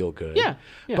that's feel-good. Yeah.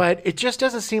 But it just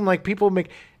doesn't seem like people make...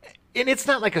 And it's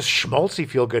not like a schmaltzy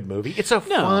feel-good movie. It's a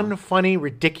fun, funny,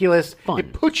 ridiculous...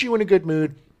 It puts you in a good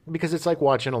mood because it's like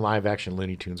watching a live-action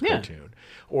Looney Tunes cartoon.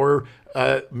 Or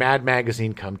Mad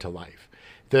Magazine come to life.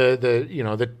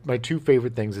 My two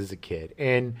favorite things as a kid.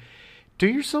 And do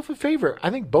yourself a favor. I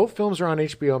think both films are on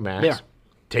HBO Max. Yeah.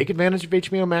 take advantage of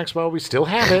HBO Max while we still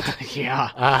have it.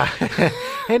 Yeah.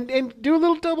 And do a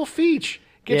little double feature.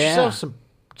 Get yourself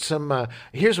some.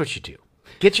 Here's what you do: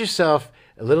 get yourself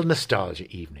a little nostalgia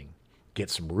evening. Get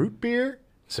some root beer,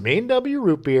 some A&W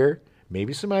root beer,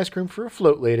 maybe some ice cream for a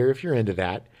float later if you're into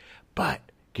that. But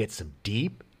get some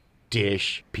deep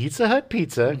dish Pizza Hut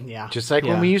pizza, just like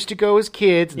when we used to go as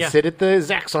kids and sit at the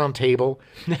Zaxxon table.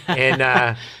 And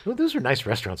well, those were nice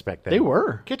restaurants back then. They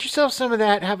were. Get yourself some of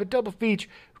that. Have a double feature.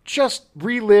 Just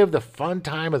relive the fun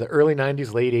time of the early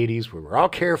 90s, late 80s where we're all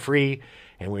carefree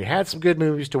and we had some good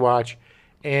movies to watch.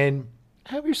 And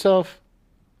have yourself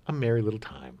a merry little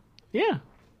time. Yeah.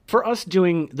 For us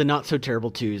doing the Not So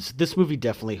Terrible 2s, this movie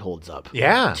definitely holds up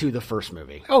to the first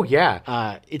movie. Oh,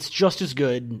 yeah. It's just as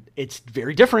good. It's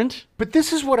very different. But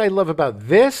this is what I love about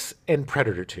this and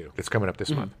Predator 2 that's coming up this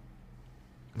month.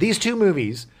 These two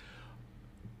movies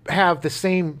have the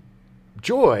same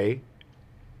joy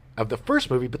of the first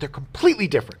movie, but they're completely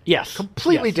different. Yes.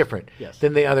 Completely different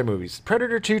than the other movies.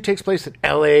 Predator 2 takes place in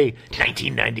L.A.,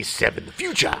 1997, the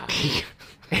future.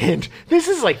 And this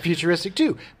is like futuristic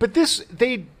too. But this,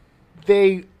 they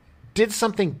did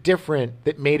something different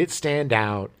that made it stand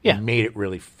out and made it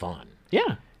really fun.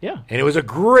 Yeah, yeah. And it was a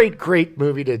great, great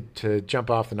movie to jump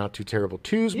off the Not Too Terrible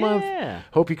 2s month.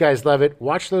 Hope you guys love it.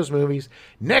 Watch those movies.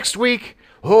 Next week,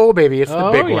 oh baby, it's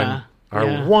the big one. Our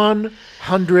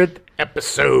 100th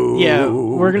episode. Yeah,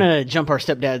 we're going to jump our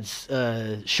stepdad's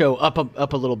show up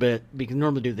a little bit because we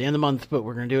normally do it at the end of the month, but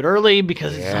we're going to do it early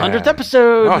because it's the 100th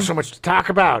episode. Oh, so much to talk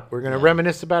about. We're going to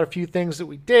reminisce about a few things that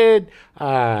we did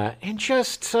and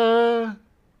just, revel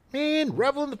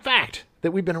in the fact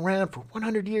that we've been around for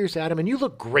 100 years, Adam, and you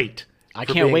look great. I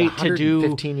can't wait to do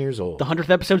 15 years old. The 100th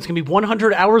episode is going to be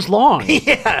 100 hours long.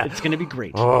 It's going to be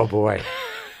great. Oh, boy.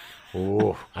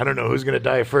 Oh, I don't know who's going to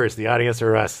die first, the audience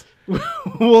or us.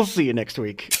 We'll see you next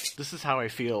week. This is how I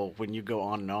feel when you go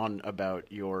on and on about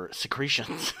your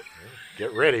secretions.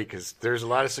 Get ready, because there's a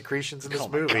lot of secretions in this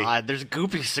movie. Oh, God, there's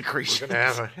goopy secretions.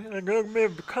 I'm going to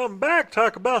come back,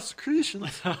 talk about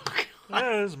secretions. Oh,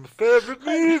 that's my favorite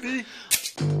movie.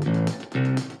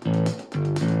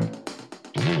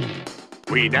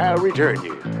 We now return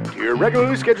you to your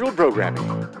regularly scheduled programming,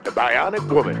 The Bionic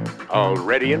Woman,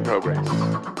 already in progress.